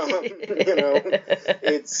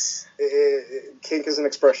 Kink is an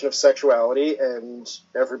expression of sexuality, and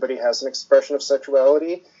everybody has an expression of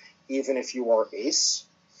sexuality, even if you are ace.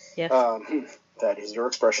 Yes. That is your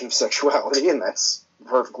expression of sexuality, and that's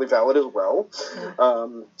perfectly valid as well. Yeah.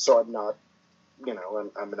 So I'm not,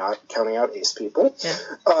 I'm not counting out ace people. Yeah.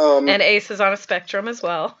 And ace is on a spectrum as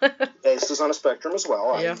well. Ace is on a spectrum as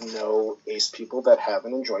well. Yeah. I know ace people that have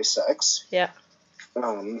and enjoy sex. Yeah.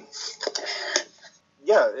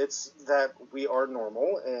 It's that we are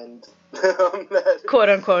normal and that, quote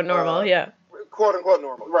unquote normal, quote unquote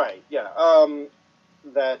normal, right? Yeah,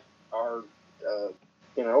 that our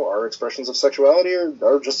our expressions of sexuality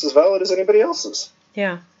are just as valid as anybody else's.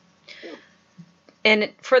 Yeah.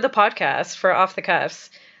 And for the podcast, for Off the Cuffs,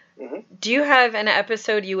 do you have an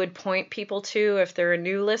episode you would point people to if they're a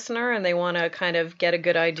new listener and they want to kind of get a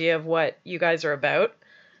good idea of what you guys are about?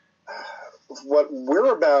 What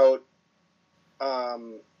we're about,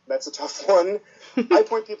 that's a tough one. I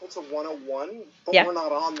point people to 101, but we're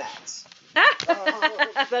not on that.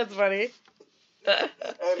 That's funny.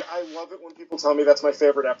 And I love it when people tell me that's my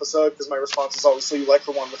favorite episode, because my response is always, so you like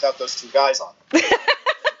the one without those two guys on it.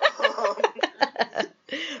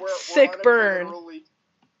 Sick burn. Literally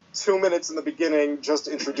 2 minutes in the beginning just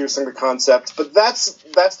introducing the concept, but that's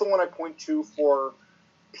the one I point to for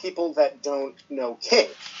people that don't know kink.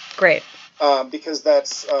 Great. Because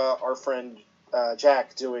that's our friend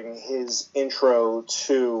Jack doing his intro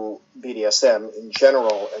to BDSM in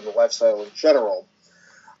general and the lifestyle in general.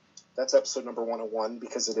 That's episode number 101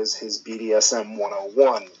 because it is his BDSM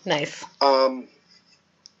 101. Nice.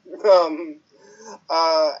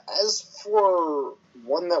 As for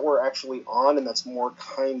one that we're actually on and that's more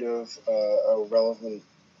kind of a relevant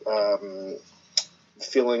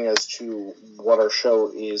feeling as to what our show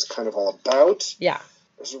is kind of all about. Yeah.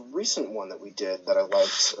 There's a recent one that we did that I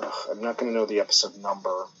liked. I'm not going to know the episode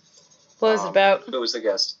number. What was it about? Who was the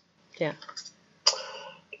guest? Yeah.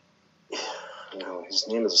 No, his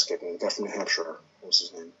name is escaping me. The guy from New Hampshire. What was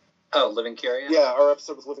his name? Oh, Living Curious? Yeah, our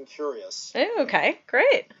episode was Living Curious. Oh, okay.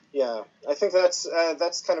 Great. Yeah, I think that's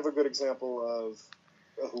kind of a good example of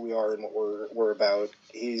who we are and what we're about.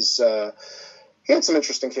 He had some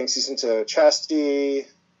interesting kinks. He's into chastity,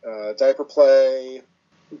 diaper play,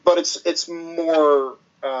 but it's more.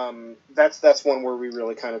 That's one where we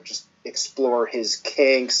really kind of just explore his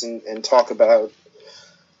kinks and talk about.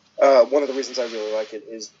 One of the reasons I really like it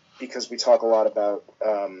is because we talk a lot about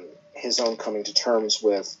his own coming to terms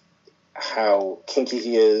with how kinky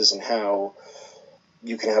he is and how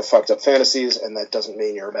you can have fucked up fantasies and that doesn't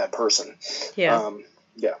mean you're a bad person. Yeah.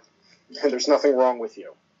 Yeah. And there's nothing wrong with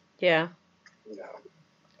you. Yeah. No.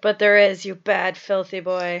 But there is, you bad, filthy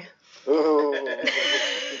boy. Oh.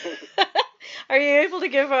 Are you able to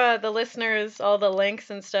give the listeners all the links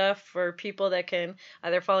and stuff for people that can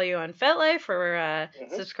either follow you on FetLife or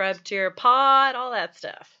subscribe to your pod, all that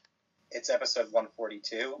stuff? It's episode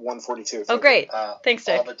 142. 142. Oh, great. Thanks,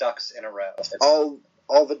 Dick. All the ducks in a row.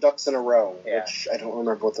 All the ducks in a row, yeah. Which I don't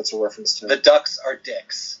remember what that's a reference to. The ducks are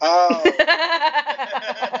dicks. Oh.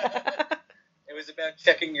 was about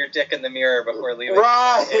checking your dick in the mirror before leaving.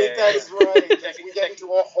 Right, that's right. We get into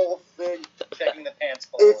a whole thing. Checking the pants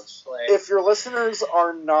bulge. If your listeners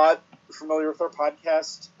are not familiar with our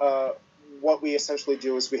podcast, what we essentially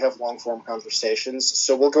do is we have long-form conversations.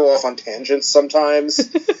 So we'll go off on tangents sometimes,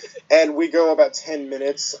 and we go about 10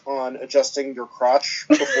 minutes on adjusting your crotch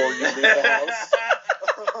before you leave the house.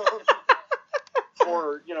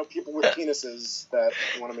 For, people with penises that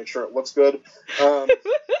want to make sure it looks good.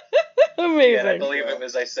 Amazing. Yeah, I believe it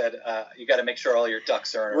was, I said, you got to make sure all your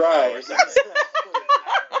ducks are in a row Right. or something.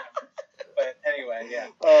 But anyway, yeah.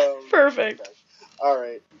 Perfect. Okay. All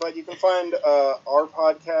right. But you can find our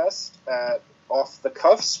podcast at Off the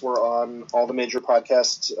Cuffs. We're on all the major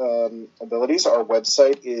podcast abilities. Our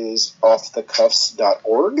website is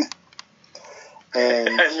offthecuffs.org.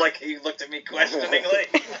 And I like how you looked at me questioningly.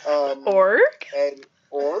 Org? And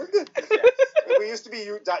org? Yes. We used to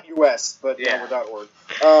be .us, but now we're .org.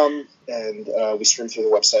 And we stream through the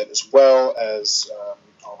website as well as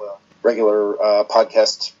all the regular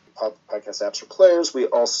podcast apps or players. We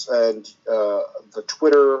also, and the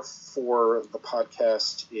Twitter for the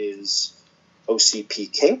podcast is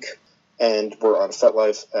OCP Kink, and we're on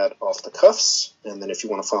FetLife at Off the Cuffs. And then if you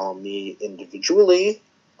want to follow me individually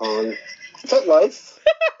on FetLife,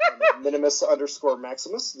 Minimus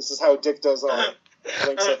 _Maximus. This is how Dick does our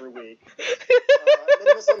links every week.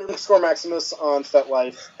 Minimus _Maximus on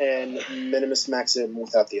FetLife, and Minimus Maxim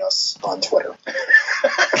without the us on Twitter.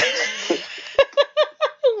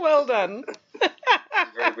 Well done.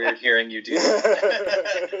 It's very weird hearing you do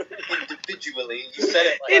that. Individually. You said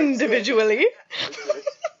it like Individually.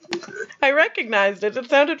 I recognized it. It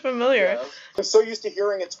sounded familiar. Yeah. I'm so used to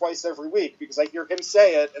hearing it twice every week because I hear him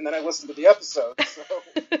say it and then I listen to the episode. So.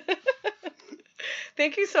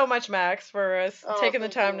 Thank you so much, Max, for taking the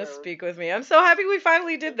time to speak with me. I'm so happy we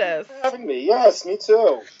finally did this. Thank you for having me. Yes, me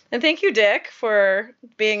too. And thank you, Dick, for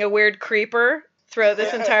being a weird creeper throughout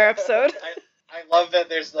this entire episode. I love that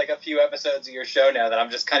there's like a few episodes of your show now that I'm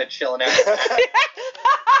just kind of chilling out.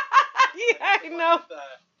 Yeah, I know.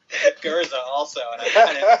 With Gerza also, and I'm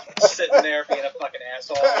kind of sitting there being a fucking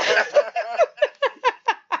asshole.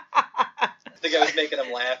 I think I was making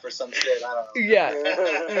him laugh or some shit. I don't know.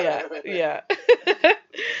 Yeah.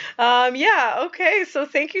 Yeah, okay, so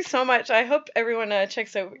thank you so much. I hope everyone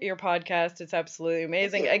checks out your podcast. It's absolutely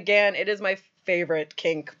amazing. Again, it is my favorite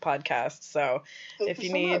kink podcast, so if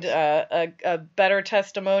you need a better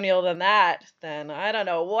testimonial than that, then I don't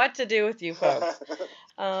know what to do with you folks.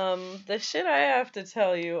 The shit I have to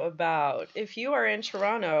tell you about, if you are in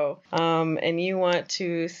Toronto and you want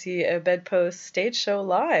to see a Bedpost stage show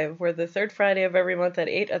live, we're the third Friday of every month at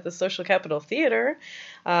 8 at the Social Capital Theater.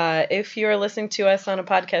 If you're listening to us on a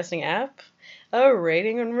podcasting app, a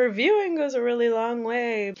rating and reviewing goes a really long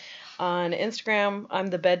way. On Instagram, I'm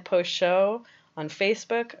the Bedpost Show. On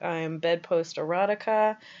Facebook, I'm Bedpost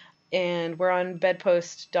Erotica. And we're on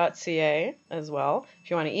bedpost.ca as well. If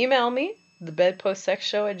you want to email me,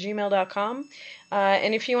 thebedpostsexshow@gmail.com.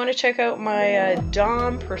 And if you want to check out my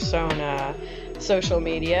Dom persona social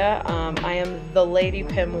media, I am the Lady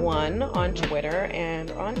Pim1 on Twitter and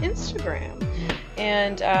on Instagram.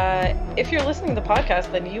 And if you're listening to the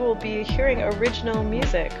podcast, then you will be hearing original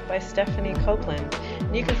music by Stephanie Copeland.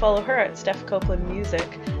 And you can follow her at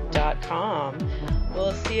stephcopelandmusic.com.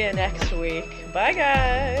 We'll see you next week. Bye,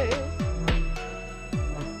 guys!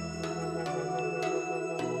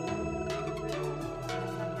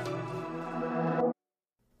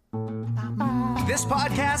 This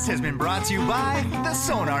podcast has been brought to you by the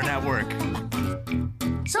Sonar Network.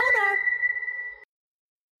 Sonar!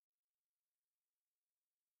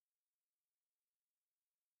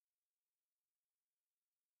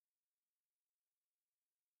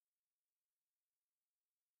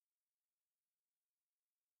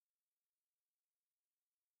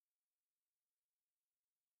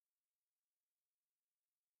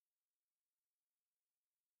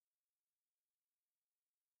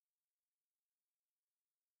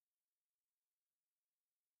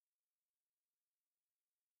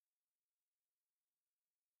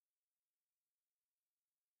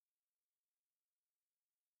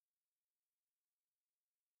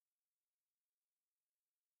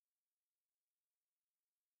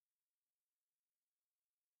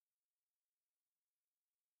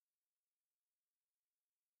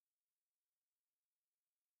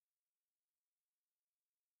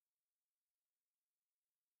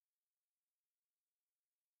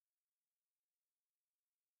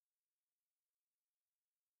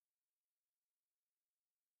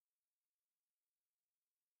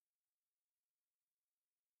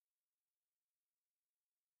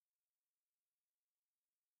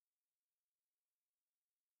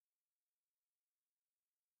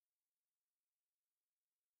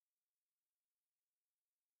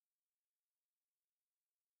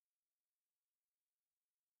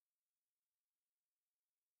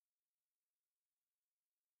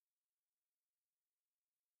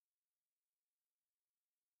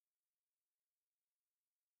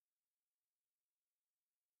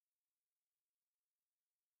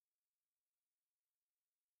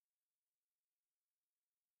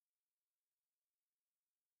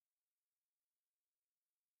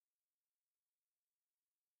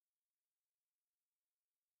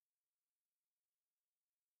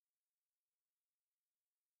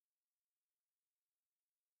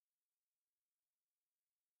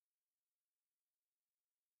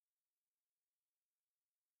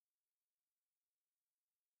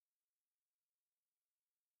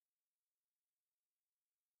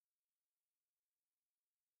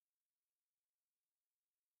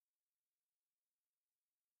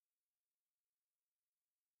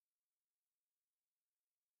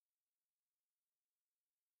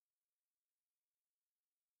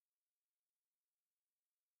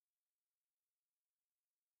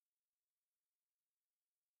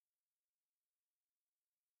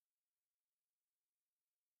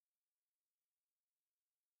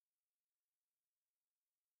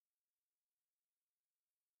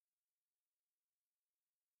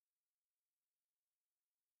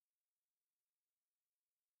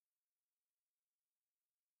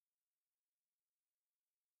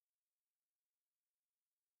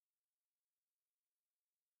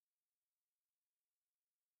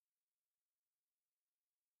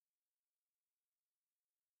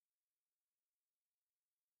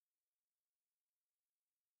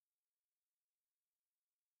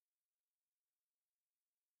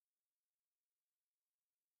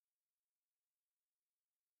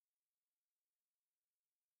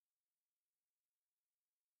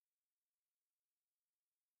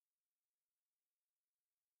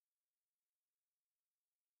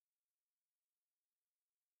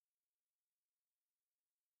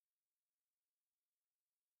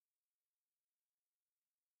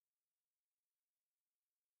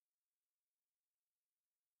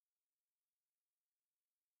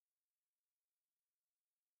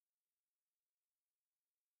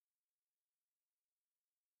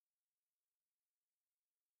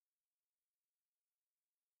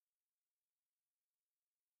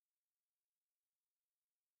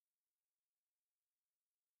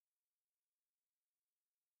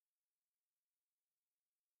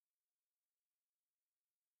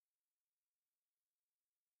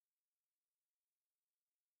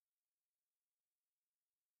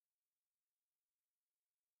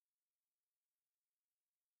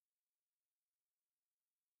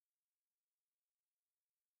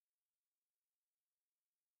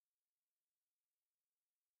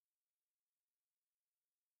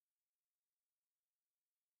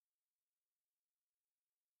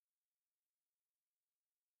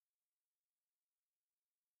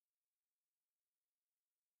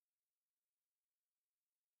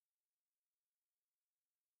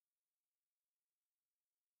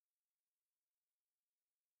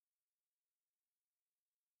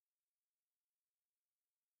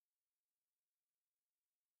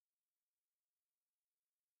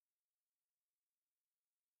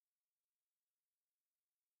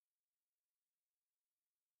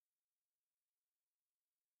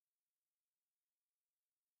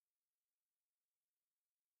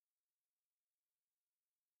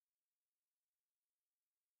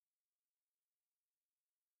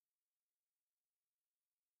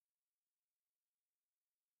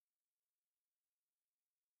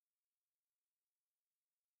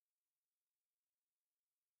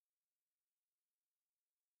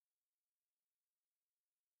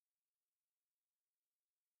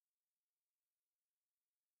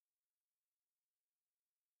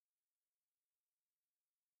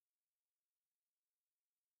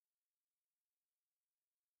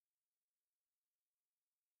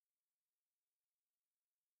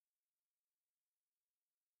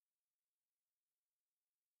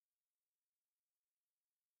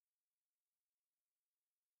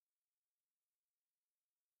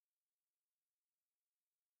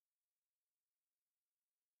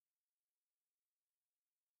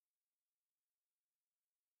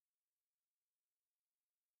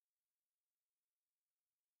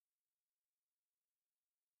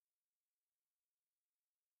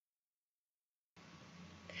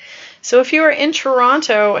 So if you are in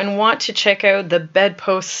Toronto and want to check out the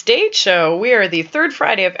Bedpost Stage Show, we are the third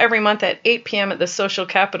Friday of every month at 8 p.m. at the Social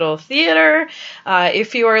Capital Theatre.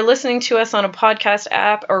 If you are listening to us on a podcast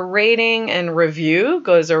app, a rating and review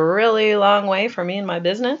goes a really long way for me and my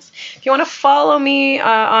business. If you want to follow me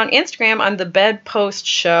on Instagram, I'm the Bedpost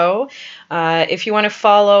Show. If you want to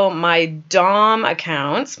follow my Dom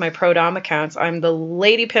accounts, my pro Dom accounts, I'm the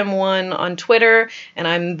Lady Pim 1 on Twitter, and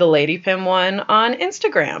I'm the Lady Pim 1 on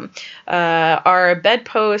Instagram. Our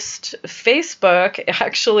Bedpost Facebook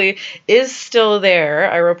actually is still there.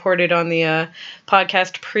 I reported on the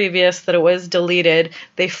podcast previous that it was deleted.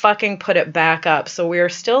 They fucking put it back up. So we are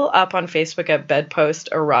still up on Facebook at Bedpost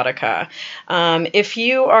Erotica. If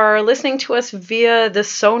you are listening to us via the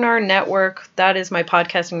Sonar Network, that is my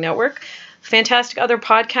podcasting network, fantastic other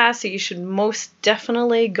podcasts that you should most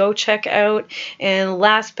definitely go check out. And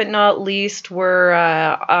last but not least,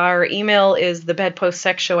 our email is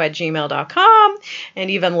thebedpostsexshow@gmail.com. And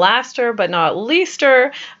even laster but not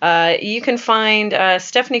leaster, you can find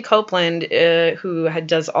Stephanie Copeland, who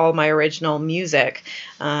does all my original music,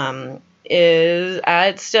 is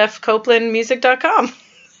at stephcopelandmusic.com.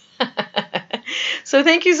 So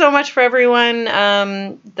thank you so much for everyone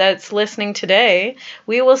that's listening today.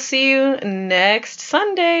 We will see you next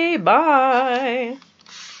Sunday. Bye.